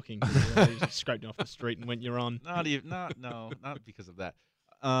Too good looking. You just scraped off the street and went, you're on. Not because of that.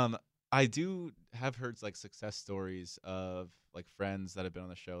 I do have heard like success stories of like friends that have been on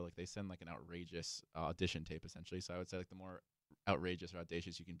the show. Like they send like an outrageous audition tape essentially. So I would say like the more outrageous or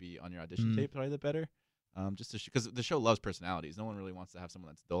audacious you can be on your audition tape, probably the better. Just because the show loves personalities. No one really wants to have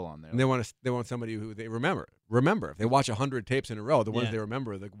someone that's dull on there. And they want somebody who they remember. Remember, if they watch 100 tapes in a row, the ones Yeah. they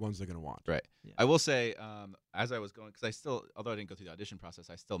remember are the ones they're going to want. Right. Yeah. I will say, as I was going, because although I didn't go through the audition process,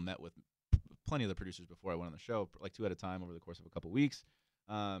 I still met with plenty of the producers before I went on the show, like 2 at a time over the course of a couple weeks.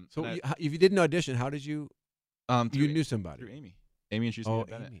 So if you didn't audition, how did you? You knew somebody. Through Amy introduced me to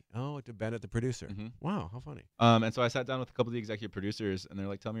Bennett. Amy. Oh, to Bennett, the producer. Mhm. Wow, how funny. And so I sat down with a couple of the executive producers, and they're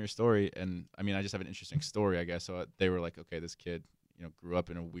like, "Tell me your story." And I mean, I just have an interesting story, I guess. So they were like, "Okay, this kid, grew up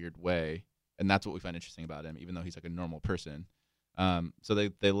in a weird way, and that's what we find interesting about him, even though he's like a normal person." So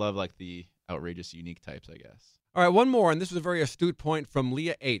they love like the outrageous, unique types, I guess. All right, one more, and this was a very astute point from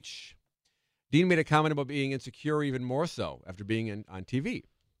Leah H. Dean made a comment about being insecure even more so after being on TV.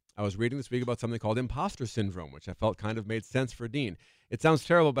 I was reading this week about something called imposter syndrome, which I felt kind of made sense for Dean. It sounds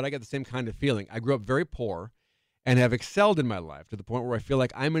terrible, but I get the same kind of feeling. I grew up very poor and have excelled in my life to the point where I feel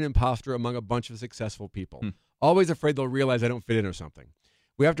like I'm an imposter among a bunch of successful people. Always afraid they'll realize I don't fit in or something.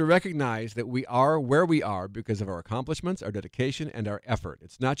 We have to recognize that we are where we are because of our accomplishments, our dedication, and our effort.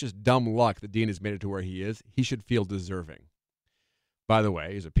 It's not just dumb luck that Dean has made it to where he is. He should feel deserving. By the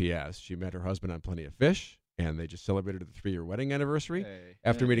way, as a P.S., she met her husband on Plenty of Fish, and they just celebrated the 3-year wedding anniversary. Hey.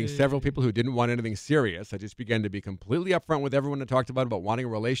 After meeting several people who didn't want anything serious, I just began to be completely upfront with everyone I talked about wanting a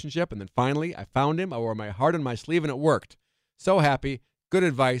relationship, and then finally, I found him. I wore my heart on my sleeve, and it worked. So happy. Good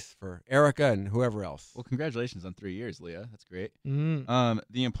advice for Erica and whoever else. Well, congratulations on 3 years, Leah. That's great. Mm,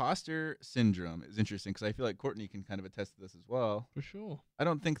 The imposter syndrome is interesting because I feel like Courtney can kind of attest to this as well. for sure. I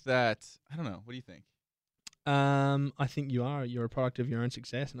don't know. What do you think? I think you're a product of your own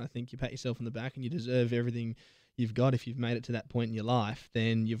success, and I think you pat yourself on the back and you deserve everything you've got. If you've made it to that point in your life,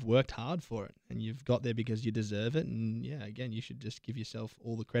 then you've worked hard for it and you've got there because you deserve it. And yeah, again, you should just give yourself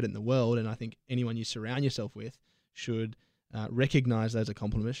all the credit in the world. And I think anyone you surround yourself with should recognize those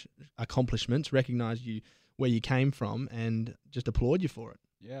accomplishments, recognize where you came from, and just applaud you for it.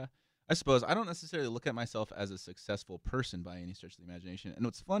 Yeah. I suppose I don't necessarily look at myself as a successful person by any stretch of the imagination. And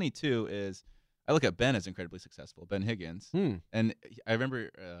what's funny, too, is I look at Ben as incredibly successful, Ben Higgins. And I remember,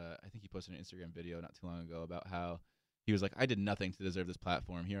 I think he posted an Instagram video not too long ago about how he was like, I did nothing to deserve this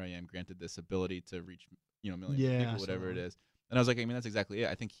platform. Here I am granted this ability to reach, millions of people, whatever it is. And I was like, I mean, that's exactly it.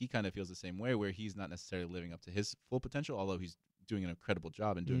 I think he kind of feels the same way, where he's not necessarily living up to his full potential, although he's doing an incredible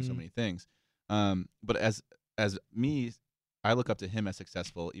job and doing so many things. But as me, I look up to him as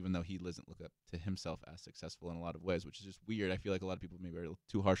successful, even though he doesn't look up to himself as successful in a lot of ways, which is just weird. I feel like a lot of people maybe are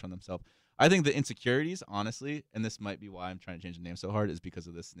too harsh on themselves. I think the insecurities, honestly, and this might be why I'm trying to change the name so hard, is because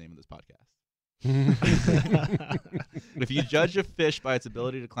of this name of this podcast. If you judge a fish by its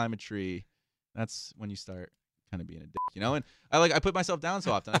ability to climb a tree, that's when you start kind of being a dick, And I put myself down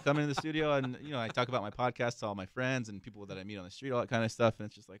so often. I come into the studio and I talk about my podcast to all my friends and people that I meet on the street, all that kind of stuff, and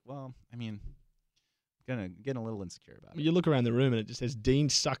it's just like, well, I mean, getting a little insecure about it. You look around the room and it just says Dean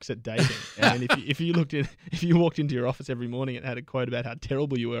sucks at dating. And if you walked into your office every morning and had a quote about how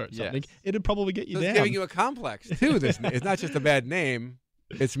terrible you were at something, it'd probably get you So down. it's giving you a complex too. It's not just a bad name;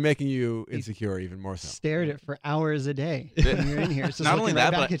 it's making you insecure even more so. Stare at it for hours a day when you're in here. It's just Not only looking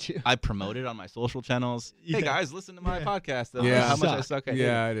right that, back but at you. I promote it on my social channons. Hey Yeah. guys, listen to my podcast. Yeah. How much I suck at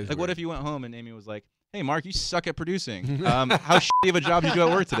Yeah, dating. it is Like, what weird. if you went home and Amy was like, "Hey, Mark, you suck at producing. How shitty of a job did you do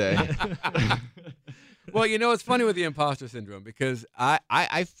at work today?" Well, it's funny with the imposter syndrome because I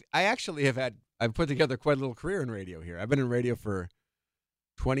actually I've put together quite a little career in radio here. I've been in radio for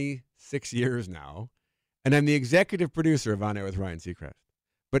 26 years now, and I'm the executive producer of On Air with Ryan Seacrest.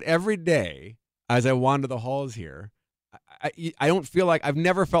 But every day, as I wander the halls here, I don't feel like I've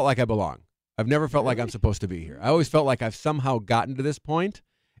never felt like I belong. I've never felt like I'm supposed to be here. I always felt like I've somehow gotten to this point,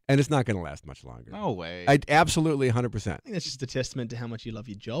 and it's not going to last much longer. No way. I absolutely 100%. I think that's just a testament to how much you love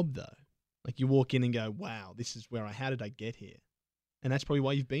your job, though. Like you walk in and go, wow, this is how did I get here? And that's probably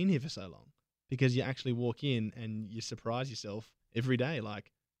why you've been here for so long. because you actually walk in and you surprise yourself every day.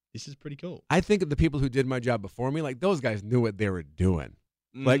 Like, this is pretty cool. I think of the people who did my job before me, like those guys knew what they were doing.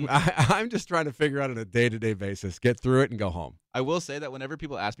 Like I'm just trying to figure out on a day-to-day basis, get through it and go home. I will say that whenever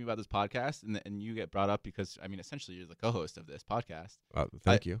people ask me about this podcast and you get brought up because, I mean, essentially you're the co-host of this podcast.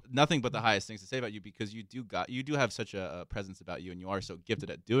 Thank you. Nothing but the highest things to say about you because you do have such a presence about you and you are so gifted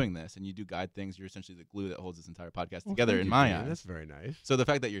at doing this and you do guide things. You're essentially the glue that holds this entire podcast together in my eyes. That's very nice. So the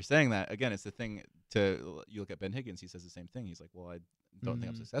fact that you're saying that, again, it's the thing you look at Ben Higgins, he says the same thing. He's like, well, I don't think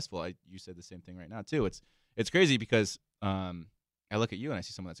I'm successful. You said the same thing right now too. It's crazy because I look at you and I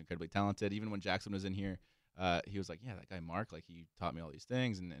see someone that's incredibly talented. Even when Jackson was in here, he was like, yeah, that guy Mark, like he taught me all these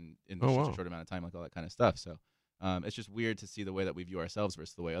things and in such a short amount of time, like all that kind of stuff. So it's just weird to see the way that we view ourselves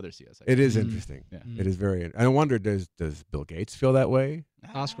versus the way others see us. It is interesting. Yeah. It is very. I wonder, does Bill Gates feel that way?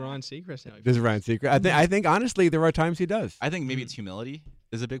 Ask Ryan Seacrest how he feels. Does Ryan Seacrest? I think honestly, there are times he does. I think maybe it's humility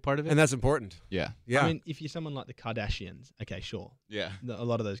is a big part of it, and that's important. Yeah. I mean, if you're someone like the Kardashians, okay, sure. Yeah. A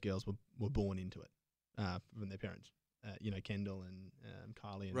lot of those girls were born into it from their parents. Kendall and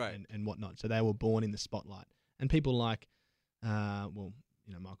Kylie and whatnot. So they were born in the spotlight. And people like, Michael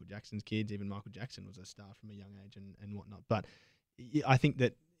Jackson's kids, even Michael Jackson was a star from a young age and whatnot. But I think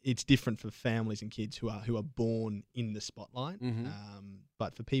that it's different for families and kids who are born in the spotlight. Mm-hmm.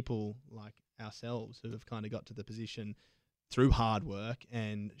 But for people like ourselves who have kind of got to the position through hard work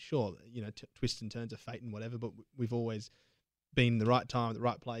and twists and turns of fate and whatever, but we've always been in the right time, at the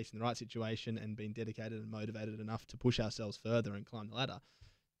right place, in the right situation, and been dedicated and motivated enough to push ourselves further and climb the ladder.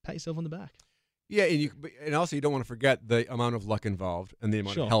 Pat yourself on the back. Yeah, and also you don't want to forget the amount of luck involved and the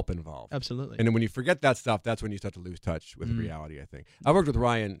amount of help involved. Absolutely. And then when you forget that stuff, that's when you start to lose touch with reality, I think. I've worked with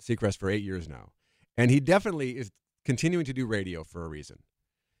Ryan Seacrest for 8 years now, and he definitely is continuing to do radio for a reason.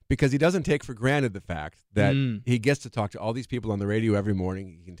 Because he doesn't take for granted the fact that he gets to talk to all these people on the radio every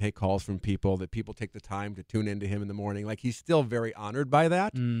morning. He can take calls from people, that people take the time to tune into him in the morning. Like, he's still very honored by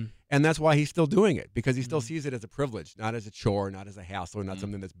that. And that's why he's still doing it, because he still sees it as a privilege, not as a chore, not as a hassle, not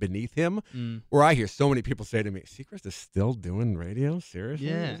something that's beneath him. Where I hear so many people say to me, Seacrest is still doing radio? Seriously?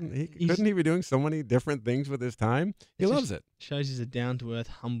 Yeah. Couldn't he be doing so many different things with his time? He loves it. Shows he's a down-to-earth,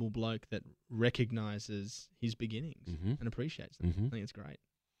 humble bloke that recognizes his beginnings and appreciates them. I think it's great.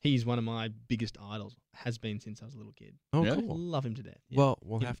 He's one of my biggest idols, has been since I was a little kid. Oh, really? cool. Love him to death. Yeah. Well,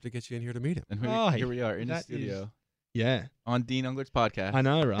 we'll have to get you in here to meet him. And here we are in the studio. Yeah. On Dean Ungler's podcast. I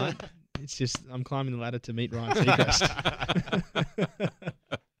know, right? It's just, I'm climbing the ladder to meet Ryan Seacrest.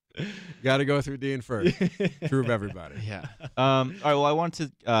 Got to go through Dean first. True of everybody. Yeah. All right. Well, I want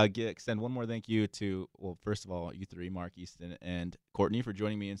to extend one more thank you to, first of all, you three, Mark, Easton, and Courtney, for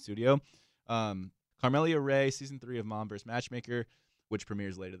joining me in studio. Carmelia Ray, season 3 of Mom vs. Matchmaker, which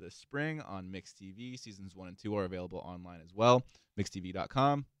premieres later this spring on Mix TV. Seasons 1 and 2 are available online as well,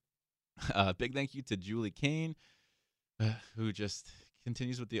 mixtv.com. Big thank you to Julie Kane, who just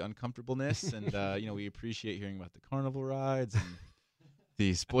continues with the uncomfortableness. And, we appreciate hearing about the carnival rides and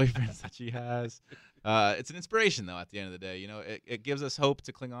these boyfriends that she has. It's an inspiration, though, at the end of the day. It gives us hope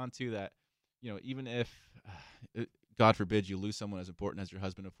to cling on to that, even if, God forbid, you lose someone as important as your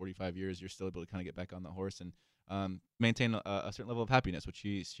husband of 45 years, you're still able to kind of get back on the horse and maintain a certain level of happiness, which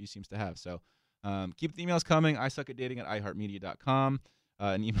she seems to have. So keep the emails coming. isuckatdating@iheartmedia.com.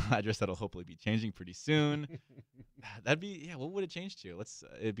 An email address that'll hopefully be changing pretty soon. That'd be, what would it change to?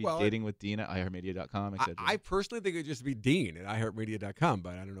 It'd be datingwithdean@iheartmedia.com, etc. I personally think it'd just be dean@iheartmedia.com,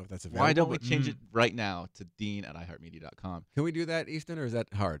 but I don't know if that's available. Why don't we change it right now to dean@iheartmedia.com? Can we do that, Easton, or is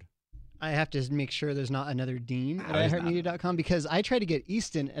that hard? I have to make sure there's not another Dean at iHeartMedia.com, because I tried to get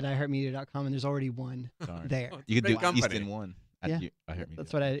Easton at iHeartMedia.com and there's already one there. You could do Easton 1 at iHeartMedia.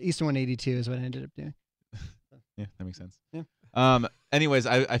 That's what Easton 182 is what I ended up doing. Yeah, that makes sense. Yeah. Anyways,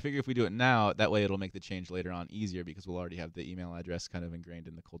 I figure if we do it now, that way it'll make the change later on easier, because we'll already have the email address kind of ingrained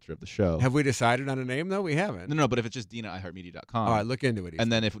in the culture of the show. Have we decided on a name, though? We haven't. No, but if it's just Dean@iHeartMedia.com. All right, look into it. Easton.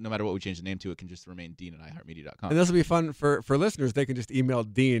 And then if no matter what we change the name to, it can just remain Dean@iHeartMedia.com. And this will be fun for listeners. They can just email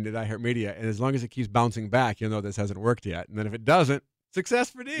Dean@iHeartMedia, and as long as it keeps bouncing back, you'll know this hasn't worked yet. And then if it doesn't, success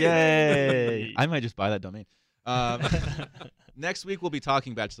for Dean. Yay! I might just buy that domain. Next week, we'll be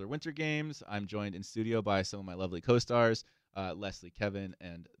talking Bachelor Winter Games. I'm joined in studio by some of my lovely co-stars, Leslie, Kevin,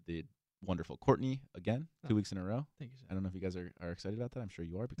 and the wonderful Courtney, again, 2 weeks in a row. Thank you, sir. I don't know if you guys are excited about that. I'm sure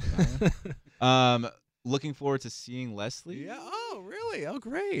you are, because I am. Looking forward to seeing Leslie. Yeah. Oh, really? Oh,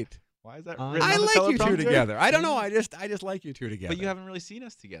 great. Why is that? I like you two together. I don't know. I just like you two together. But you haven't really seen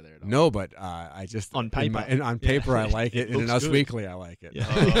us together at all. No, but I just on paper. On paper, I like it, and in Us Weekly, I like it. Yeah.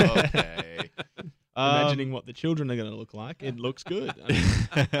 Oh, okay. Imagining what the children are going to look like, it looks good.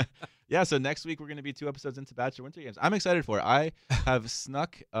 Yeah, so next week we're going to be 2 episodes into Bachelor Winter Games. I'm excited for it. I have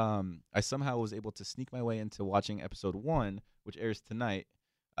I somehow was able to sneak my way into watching episode 1, which airs tonight,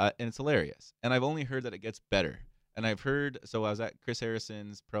 and it's hilarious. And I've only heard that it gets better. And I've heard, so I was at Chris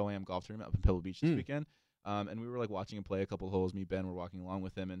Harrison's Pro-Am golf tournament up in Pebble Beach this weekend, and we were like watching him play a couple holes. Me, Ben, were walking along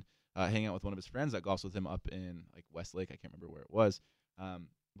with him and hanging out with one of his friends that golfs with him up in like Westlake. I can't remember where it was.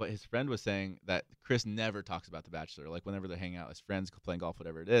 But his friend was saying that Chris never talks about The Bachelor. Like whenever they're hanging out as friends, playing golf,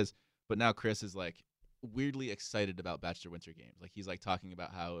 whatever it is. But now Chris is like weirdly excited about Bachelor Winter Games. Like he's like talking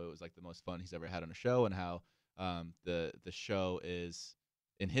about how it was like the most fun he's ever had on a show, and how the show is,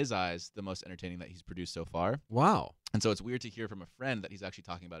 in his eyes, the most entertaining that he's produced so far. Wow. And so it's weird to hear from a friend that he's actually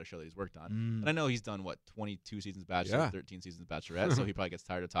talking about a show that he's worked on. And I know he's done, 22 seasons Bachelor, 13 seasons Bachelorette, so he probably gets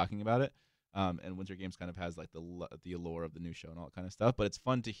tired of talking about it. And Winter Games kind of has like the allure of the new show and all that kind of stuff. But it's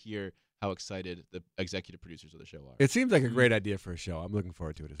fun to hear how excited the executive producers of the show are. It seems like a great idea for a show. I'm looking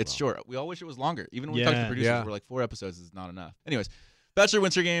forward to it as It's well. short. We all wish it was longer. Even when we talk to the producers, we're like 4 episodes is not enough. Anyways, Bachelor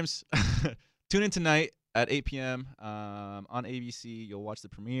Winter Games. Tune in tonight at 8 p.m. On ABC. You'll watch the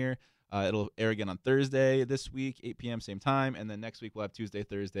premiere. It'll air again on Thursday this week, 8 p.m. same time. And then next week we'll have Tuesday,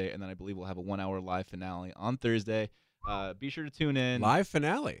 Thursday. And then I believe we'll have a 1-hour live finale on Thursday. Be sure to tune in. Live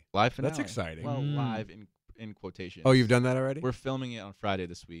finale. Live finale. That's exciting. Well, live in quotation. Oh, you've done that already? We're filming it on Friday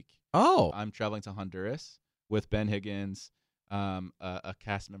this week. Oh. I'm traveling to Honduras with Ben Higgins, a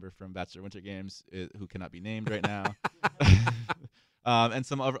cast member from Bachelor Winter Games who cannot be named right now. And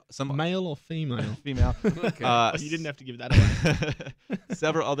some male or female? Female. Okay. You didn't have to give that away.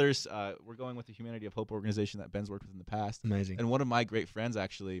 Several others. We're going with the Humanity of Hope organization that Ben's worked with in the past. Amazing. And one of my great friends,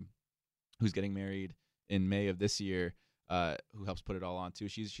 actually, who's getting married in May of this year, who helps put it all on too.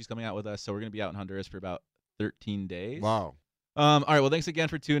 She's coming out with us, so we're gonna be out in Honduras for about 13 days. Wow. All right. Well, thanks again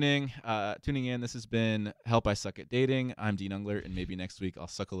for tuning in. This has been Help I Suck at Dating. I'm Dean Unglert, and maybe next week I'll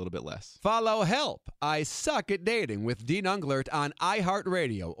suck a little bit less. Follow Help I Suck at Dating with Dean Unglert on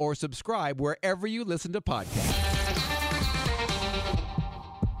iHeartRadio or subscribe wherever you listen to podcasts.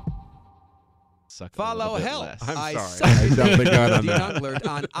 Follow Help I Suck at Dating with Dean Unglert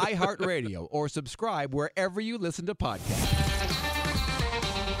on iHeartRadio or subscribe wherever you listen to podcasts.